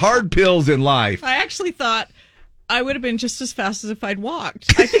 So the hard pills in life. I actually thought I would have been just as fast as if I'd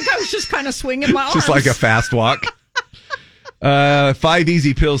walked. I think I was just kind of swinging my arms. Just like a fast walk. 5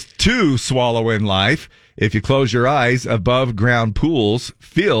 easy pills to swallow in life. If you close your eyes, above ground pools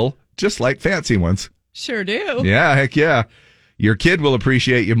feel just like fancy ones. Sure do. Yeah, heck yeah. Your kid will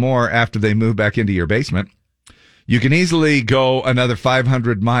appreciate you more after they move back into your basement. You can easily go another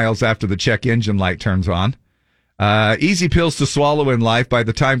 500 miles after the check engine light turns on. Easy pills to swallow in life. By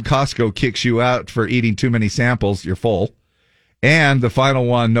the time Costco kicks you out for eating too many samples, you're full. And the final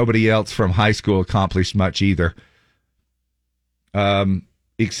one, nobody else from high school accomplished much either.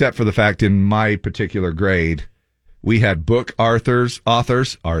 Except for the fact in my particular grade, we had book authors.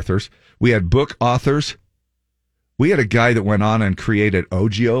 We had book authors. We had a guy that went on and created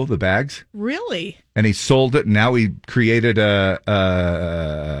Ogio, the bags. Really? And he sold it, and now he created a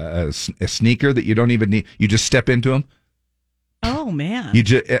sneaker that you don't even need. You just step into them. Oh, man. You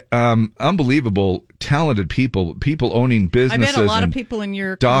just unbelievable, talented people owning businesses. I bet a lot of people in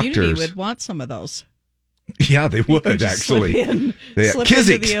your community would want some of those. Yeah, they would, actually.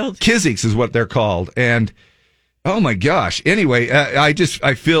 Kizziks is what they're called. And, oh, my gosh. Anyway, I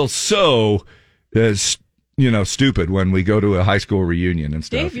feel so stupid when we go to a high school reunion and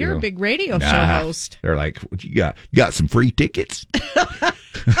stuff. Dave, you're a big radio show host. They're like, what you got? You got some free tickets?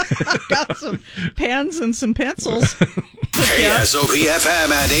 Got some pens and some pencils.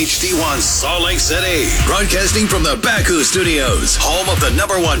 KSOP-FM and HD1 Salt Lake City. Broadcasting from the Baku Studios. Home of the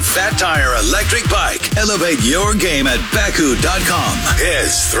 #1 Fat Tire electric bike. Elevate your game at Baku.com.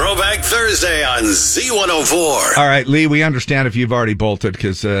 It's Throwback Thursday on Z104. All right, Lee, we understand if you've already bolted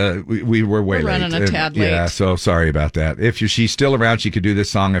because we were way late. We're running a tad late. Yeah, so sorry about that. If she's still around, she could do this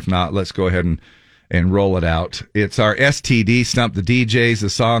song. If not, let's go ahead and roll it out. It's our STD, Stump the DJs, a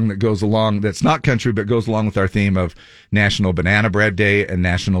song that goes along, that's not country, but goes along with our theme of National Banana Bread Day and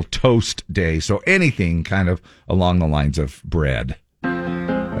National Toast Day. So anything kind of along the lines of bread.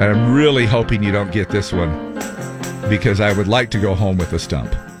 And I'm really hoping you don't get this one because I would like to go home with a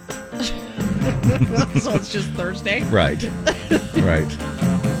stump. So it's just Thursday? Right. Right. I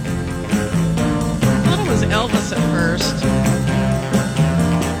thought it was Elvis at first.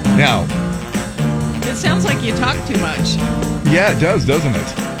 Now, it sounds like you talk too much. Yeah, it does, doesn't it?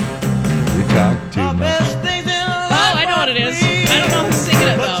 You talk too much. Oh, I know what it is. I don't know who's singing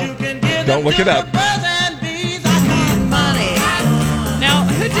it, though. Don't look it up. Now,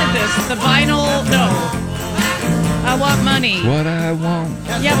 who did this? The Vinyl? No. I Want Money. What I want.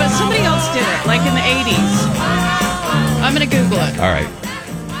 Yeah, but somebody else did it, like in the 80s. I'm going to Google it. All right.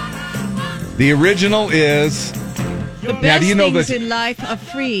 The original is... The best things in life are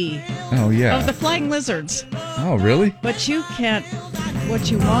free. Oh, yeah. Of the Flying Lizards. Oh, really? But you can't...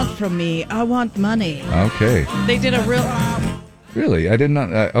 What you want from me, I want money. Okay. They did a real... Really? I did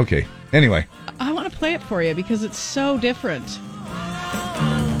not... okay. Anyway. I want to play it for you because it's so different.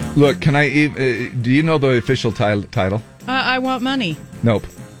 Look, can I... do you know the official title? I Want Money. Nope.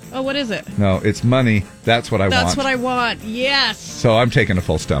 Oh, what is it? No, it's Money. That's What I Want. That's what I want. Yes. So I'm taking a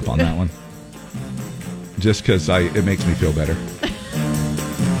full stump on that one. Just because it makes me feel better.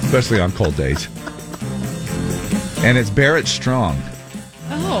 Especially on cold days. And it's Barrett Strong.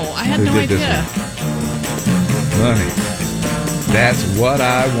 Oh, I had no idea. Money. That's what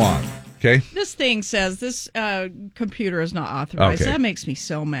I want. Okay? This thing says this computer is not authorized. Okay. That makes me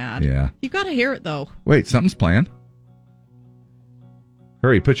so mad. Yeah. You got to hear it, though. Wait, something's playing.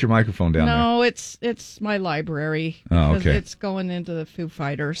 Hurry, put your microphone down there. No, it's my library. Oh, okay. It's going into the Foo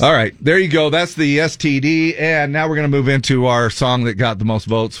Fighters. All right, there you go. That's the STD. And now we're going to move into our song that got the most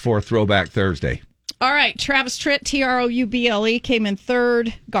votes for Throwback Thursday. All right, Travis Tritt, Trouble, came in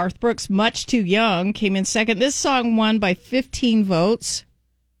third. Garth Brooks, Much Too Young, came in second. This song won by 15 votes.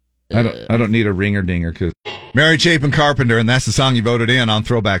 I don't need a ringer dinger because Mary Chapin Carpenter, and that's the song you voted in on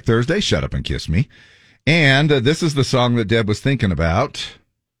Throwback Thursday. Shut Up and Kiss Me. And this is the song that Deb was thinking about.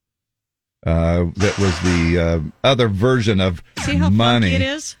 That was the other version of See how Money. funky it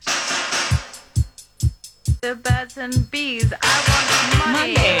is? The birds and bees, I want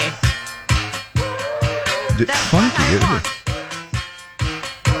money. Funky, isn't it?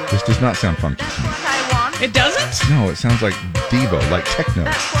 This does not sound funky to me. What I want. It doesn't? No, it sounds like Devo, like techno.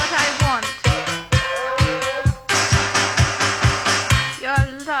 That's what I want. Your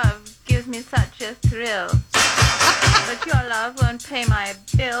love gives me such a thrill. But your love won't pay my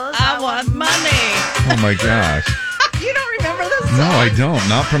bills. I want money. Oh my gosh. You don't remember this song? No, I don't.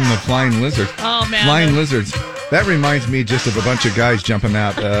 Not from the Flying Lizards. Oh, man. Flying Lizards. That reminds me just of a bunch of guys jumping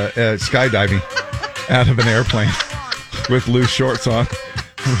out, skydiving out of an airplane with loose shorts on.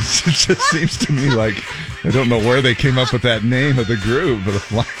 It just seems to me like, I don't know where they came up with that name of the group, but the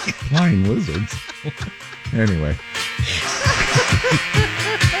Flying Lizards. Anyway.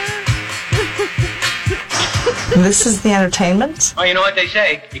 This is the entertainment. Oh, you know what they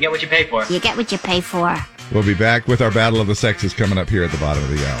say? You get what you pay for. You get what you pay for. We'll be back with our Battle of the Sexes coming up here at the bottom of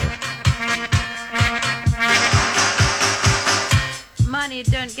the hour. Money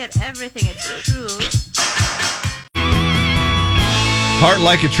don't get everything, it's true. Heart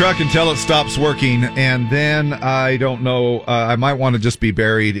like a truck until it stops working, and then I don't know, I might want to just be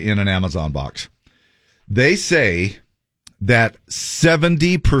buried in an Amazon box. They say that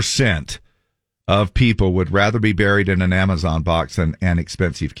 70% of people would rather be buried in an Amazon box than an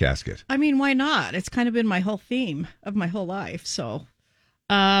expensive casket. I mean, why not? It's kind of been my whole theme of my whole life, so...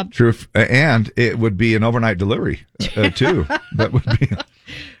 True, and it would be an overnight delivery, too. That would be...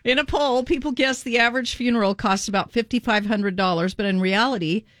 In a poll, people guess the average funeral costs about $5,500, but in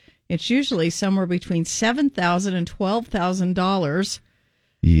reality, it's usually somewhere between $7,000 and $12,000.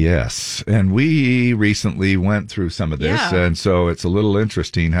 Yes, and we recently went through some of this, and so it's a little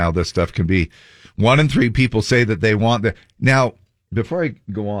interesting how this stuff can be. 1 in 3 people say that they want the... Now, before I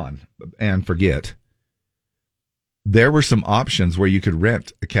go on and forget, there were some options where you could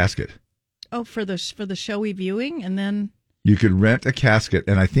rent a casket. Oh, for the showy viewing, and then... You could rent a casket,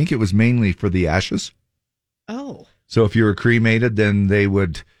 and I think it was mainly for the ashes. Oh. So if you were cremated, then they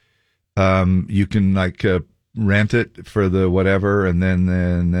would, you can rent it for the whatever, and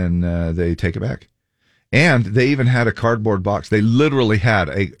then they take it back. And they even had a cardboard box. They literally had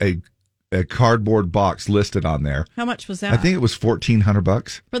a cardboard box listed on there. How much was that? I think it was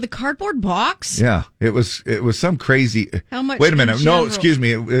 $1,400 for the cardboard box. Yeah, it was some crazy. How much? Wait a minute. No, excuse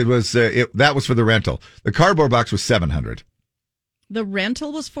me. It was that was for the rental. The cardboard box was $700. The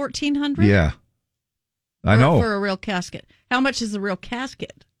rental was $1,400. Yeah, I know, for a real casket. How much is the real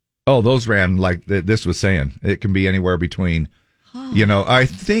casket? Oh, those ran like this was saying. It can be anywhere between. Oh. I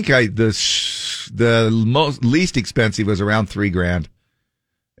think the most least expensive was around $3,000,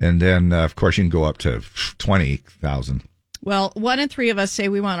 and then of course you can go up to $20,000. Well, 1 in 3 of us say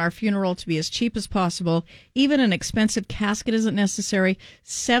we want our funeral to be as cheap as possible. Even an expensive casket isn't necessary.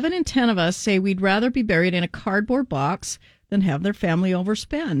 7 in 10 of us say we'd rather be buried in a cardboard box than have their family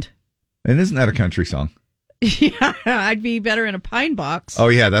overspend. And isn't that a country song? Yeah, I'd be better in a pine box. Oh,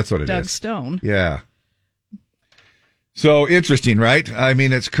 yeah, that's what it is. Doug Stone. Yeah. So interesting, right? I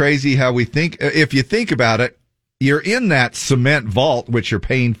mean, it's crazy how we think. If you think about it, you're in that cement vault, which you're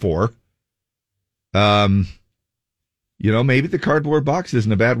paying for. Maybe the cardboard box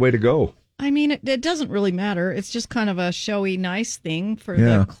isn't a bad way to go. I mean, it doesn't really matter. It's just kind of a showy, nice thing for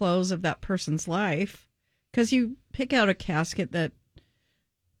the close of that person's life. Because you pick out a casket that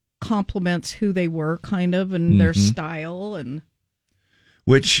complements who they were, kind of, and their style.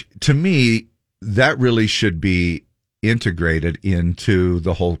 Which, to me, that really should be integrated into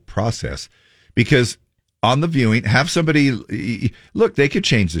the whole process. Because on the viewing, have somebody... Look, they could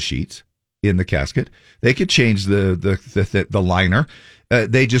change the sheets in the casket. They could change the liner.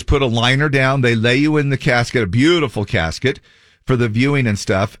 They just put a liner down. They lay you in the casket, a beautiful casket, for the viewing and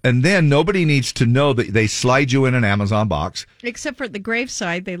stuff, and then nobody needs to know that they slide you in an Amazon box. Except for at the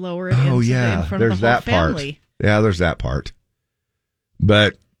graveside, they lower it in front there's of the whole that family. Part. Yeah, there's that part.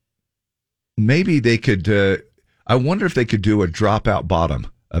 But maybe they could, I wonder if they could do a drop-out bottom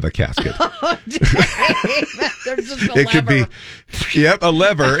of a casket. Oh, there's just a lever. Could be, a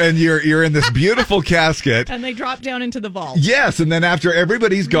lever, and you're in this beautiful casket. And they drop down into the vault. Yes, and then after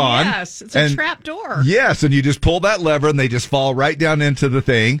everybody's gone. Yes, it's a trap door. Yes, and you just pull that lever, and they just fall right down into the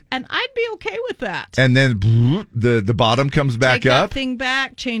thing. And I'd be okay with that. And then the bottom comes back Take up. that thing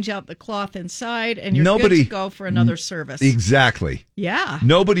back, change out the cloth inside, and you're good to go for another service. Exactly. Yeah.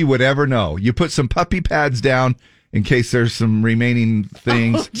 Nobody would ever know. You put some puppy pads down in case there's some remaining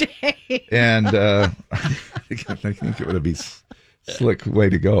things. Oh, Jay. And I think it would be slick way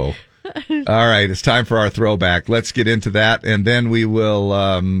to go. All right, it's time for our throwback. Let's get into that, and then we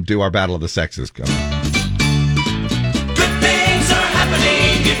will do our Battle of the Sexes. Come on. Good things are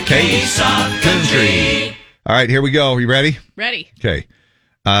happening in K-Sock Country. All right, here we go. You ready? Ready. Okay.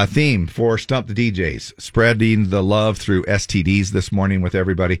 Theme for Stump the DJs, spreading the love through STDs this morning with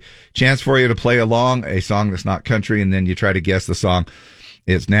everybody. Chance for you to play along a song that's not country, and then you try to guess the song.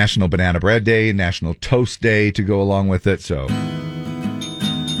 It's National Banana Bread Day, National Toast Day to go along with it, so...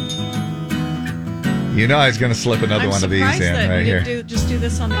 You know I was going to slip another one of these in that right we here. didn't just do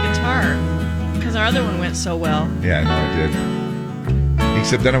this on the guitar, because our other one went so well. Yeah, I know it did.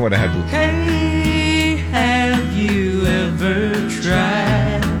 Except then I would have had... Hey, have you ever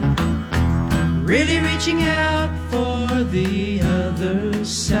tried really reaching out for the other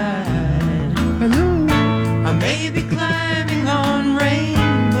side? Hello. I may be climbing on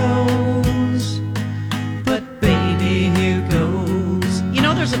rainbows, but baby, here goes. You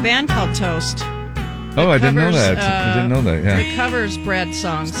know, there's a band called Toast. Oh, I didn't know that. I didn't know that, yeah. It covers bread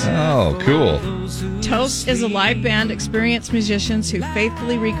songs. Oh, cool. Toast is a live band, experienced musicians who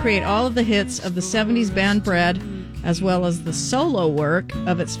faithfully recreate all of the hits of the 70s band Bread, as well as the solo work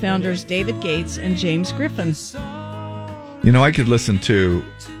of its founders David Gates and James Griffin. You know, I could listen to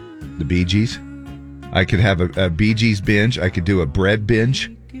the Bee Gees. I could have a Bee Gees binge. I could do a bread binge.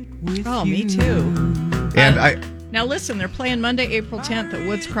 Oh, me too. And Now listen, they're playing Monday, April 10th at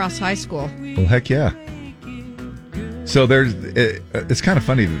Woods Cross High School. Well, heck yeah. So it's kind of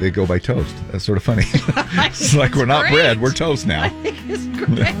funny that they go by Toast. That's sort of funny. It's like we're not bread, we're toast now. I think it's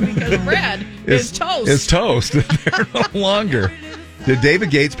great because bread is toast. It's toast. They're no longer. Did David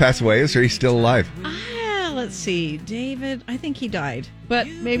Gates pass away? Is he still alive? Let's see. David, I think he died, but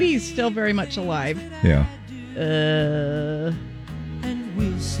maybe he's still very much alive. Yeah.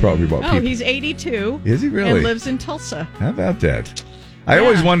 Probably about people. he's 82. Is he really? And lives in Tulsa. How about that? I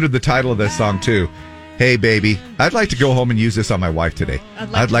always wondered the title of this song, too. Hey, baby, I'd like to go home and use this on my wife today.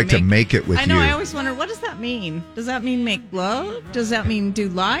 I'd like to make it with you. I know, I always wonder, what does that mean? Does that mean make love? Does that mean do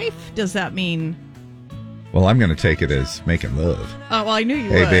life? Does that mean... Well, I'm going to take it as making love. Oh, well, I knew you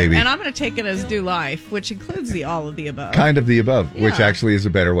Hey, would. baby. And I'm going to take it as do life, which includes the all of the above. Kind of the above, which Yeah. actually is a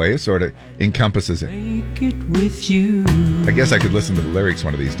better way. It sort of encompasses it. Make it with you. I guess I could listen to the lyrics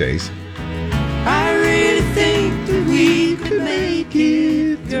one of these days. I really think that we could make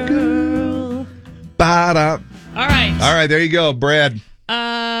it, girl. Ba-da. All right. All right, there you go, Brad.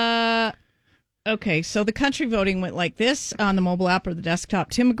 Okay, so the country voting went like this on the mobile app or the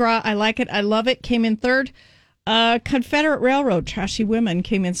desktop. Tim McGraw, I like it, I love it, came in third. Confederate Railroad, Trashy Women,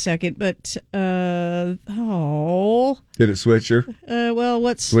 came in second, but Did it switch her?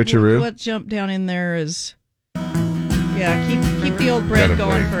 Switcheroo? What jumped down in there is keep the old bread Gotta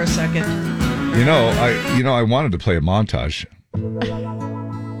going play. for a second. I wanted to play a montage.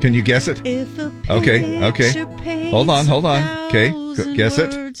 Can you guess it? If a Okay. picture paints Hold on. Okay, 1,000 guess it.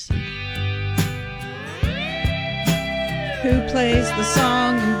 words, who plays the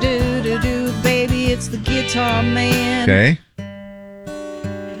song and do-do-do, baby, it's the guitar man. Okay.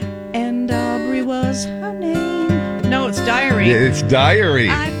 And Aubrey was her name. No, it's Diary. Yeah, it's Diary.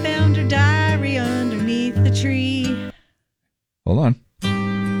 I found her diary underneath the tree. Hold on.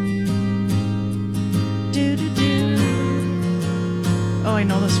 Do-do-do. Oh, I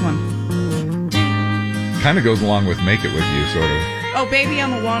know this one. Kind of goes along with Make It With You, sort of. Oh, Baby,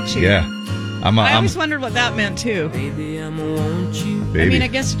 I'ma Want You. Yeah. I always wondered what that meant, too. Baby, I'ma want you. Baby. I mean, I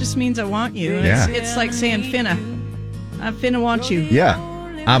guess it just means I want you. Yeah. It's like saying finna. I finna want you. Yeah.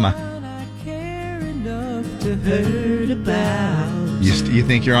 Ama. To hurt about. You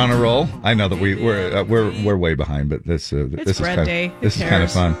think you're on a roll? I know that we're way behind, but this is Bread kind Day. of Who this is kind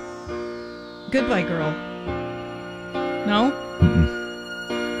of cares? fun. Goodbye, girl. No?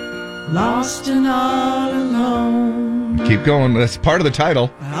 Lost and all alone. Keep going. That's part of the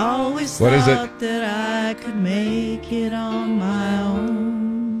title. I always What is it? thought that I could make it on my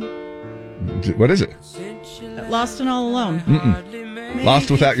own. What is it? Lost and All Alone. Mm-mm.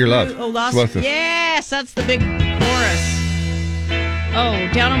 Lost Without Your Love. Oh, Lost. What's this? Yes, that's the big chorus. Oh,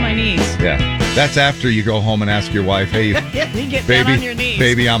 down on my knees. Yeah. That's after you go home and ask your wife, hey, You get baby, down on your knees.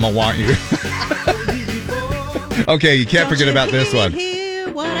 baby, I'ma want you. Okay, you can't forget about this one.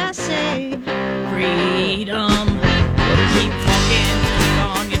 Hear what I say. Freedom. What is it? Keep walking, keep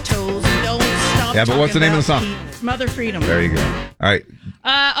on your toes, and don't stop. Yeah, but what's the name of the song? Mother Freedom. There you go. All right.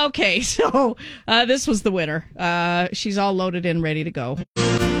 Okay, so this was the winner. She's all loaded in, ready to go.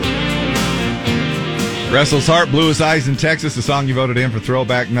 Restless Heart, Bluest Eyes in Texas, the song you voted in for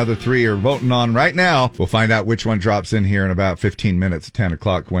Throwback. Another 3 are voting on right now. We'll find out which one drops in here in about 15 minutes at 10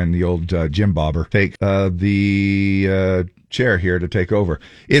 o'clock when the old Jim Bobber take the chair here to take over.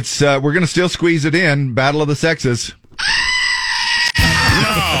 It's we're going to still squeeze it in. Battle of the Sexes.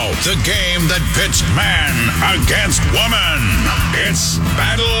 Now, the game that pits man against woman. It's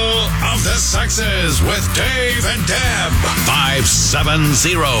Battle of the Sexes with Dave and Deb.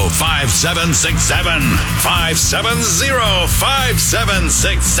 570-5767.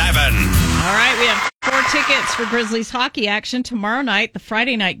 570-5767. All right, we have 4 tickets for Grizzlies hockey action tomorrow night, the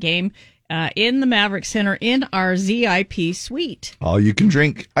Friday night game in the Maverick Center in our ZIP suite. All you can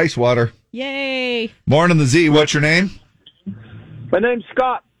drink ice water. Yay. Morning, the Z. What's your name? My name's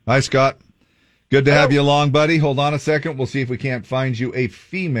Scott. Hi, Scott. Good to have you along, buddy. Hold on a second. We'll see if we can't find you a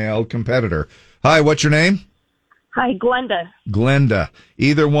female competitor. Hi, what's your name? Hi, Glenda. Glenda.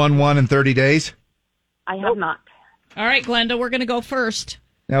 Either won in 30 days? I have not. All right, Glenda, we're going to go first.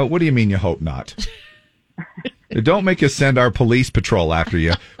 Now, what do you mean you hope not? Don't make us send our police patrol after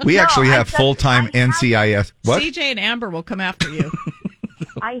you. We actually have full-time NCIS. What? CJ and Amber will come after you.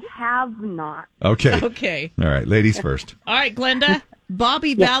 I have not. Okay. Okay. All right, ladies first. All right, Glenda.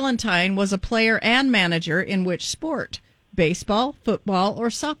 Bobby Valentine was a player and manager in which sport? Baseball, football, or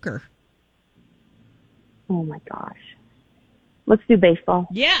soccer? Oh, my gosh. Let's do baseball.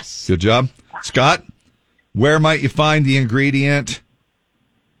 Yes. Good job. Scott, where might you find the ingredient?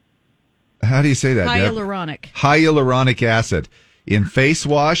 How do you say that, Deb? Hyaluronic. Hyaluronic acid in face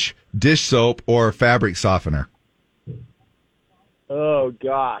wash, dish soap, or fabric softener? Oh,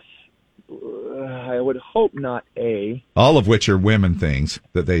 gosh. I would hope not A. All of which are women things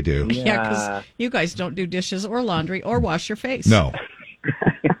that they do. Yeah, because you guys don't do dishes or laundry or wash your face. No.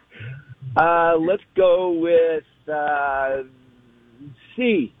 Let's go with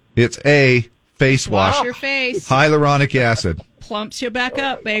C. It's A, face wash. Wash your face. Hyaluronic acid. Plumps you back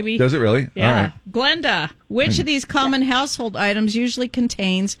up, baby. Does it really? Yeah. All right. Glenda, which of these common household items usually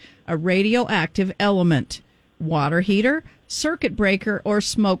contains a radioactive element? Water heater, circuit breaker, or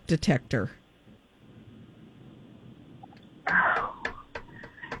smoke detector?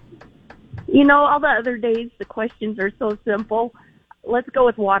 You know, all the other days, the questions are so simple. Let's go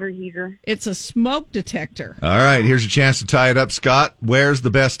with water heater. It's a smoke detector. All right, here's your chance to tie it up, Scott. Where's the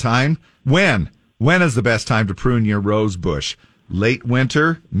best time? When? When is the best time to prune your rose bush? Late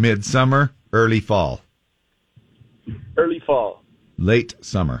winter, midsummer, early fall? Early fall. Late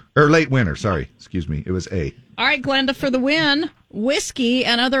summer. Or late winter, sorry. Excuse me. It was A. All right, Glenda, for the win. Whiskey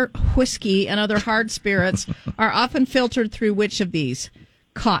and other hard spirits are often filtered through which of these?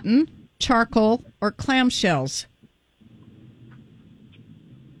 Cotton, charcoal, or clamshells?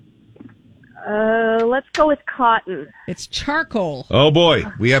 Let's go with cotton. It's charcoal. Oh, boy.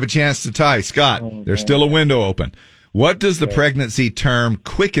 We have a chance to tie. Scott, there's still a window open. What does the pregnancy term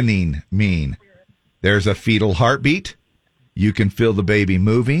quickening mean? There's a fetal heartbeat, you can feel the baby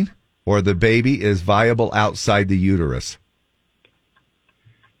moving, or the baby is viable outside the uterus.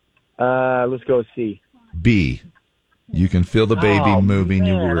 Let's go with C. B. You can feel the baby moving. Man,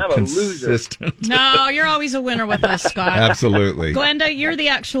 you were I'm a consistent. No, you're always a winner with us, Scott. Absolutely. Glenda, you're the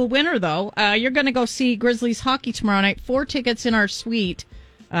actual winner, though. You're going to go see Grizzlies hockey tomorrow night. 4 tickets in our suite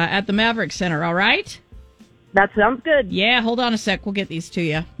at the Maverick Center, all right? That sounds good. Yeah, hold on a sec. We'll get these to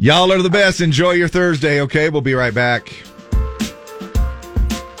you. Y'all are the best. Enjoy your Thursday, okay? We'll be right back.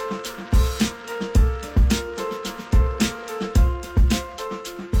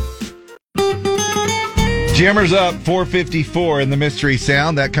 Jammers Up 454 in the Mystery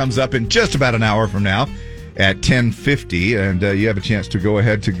Sound. That comes up in just about an hour from now at 10:50, and you have a chance to go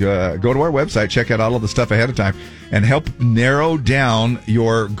ahead to go to our website, check out all of the stuff ahead of time, and help narrow down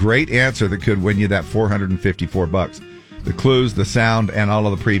your great answer that could win you that $454. The clues, the sound, and all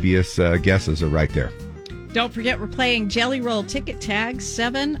of the previous guesses are right there. Don't forget, we're playing Jelly Roll ticket tags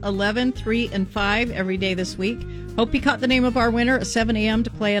 7, 11, 3, and 5 every day this week. Hope you caught the name of our winner at 7 a.m. to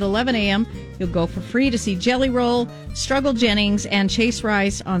play at 11 a.m. You'll go for free to see Jelly Roll, Struggle Jennings, and Chase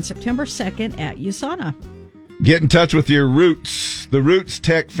Rice on September 2nd at USANA. Get in touch with your Roots. The Roots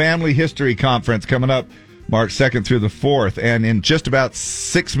Tech Family History Conference coming up March 2nd through the 4th. And in just about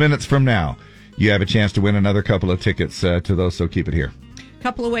 6 minutes from now, you have a chance to win another couple of tickets to those, so keep it here.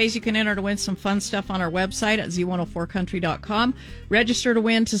 Couple of ways you can enter to win some fun stuff on our website at z104country.com. Register to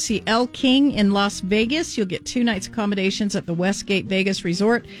win to see El King in Las Vegas. You'll get 2 nights accommodations at the Westgate Vegas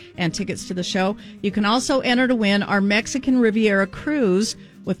Resort and tickets to the show. You can also enter to win our Mexican Riviera cruise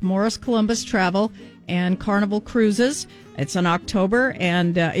with Morris Columbus Travel and Carnival Cruises. It's in October,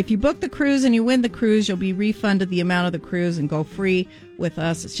 and if you book the cruise and you win the cruise, you'll be refunded the amount of the cruise and go free with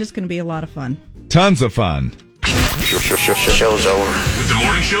us. It's just going to be a lot of fun. Tons of fun. Show's over. With the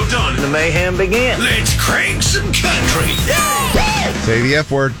morning show done, The mayhem begins. let's crank some country. Say the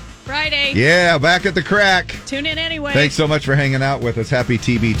F word. Friday. Yeah, back at the crack. Tune in anyway. Thanks so much for hanging out with us. Happy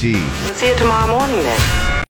TBT. See you tomorrow morning then.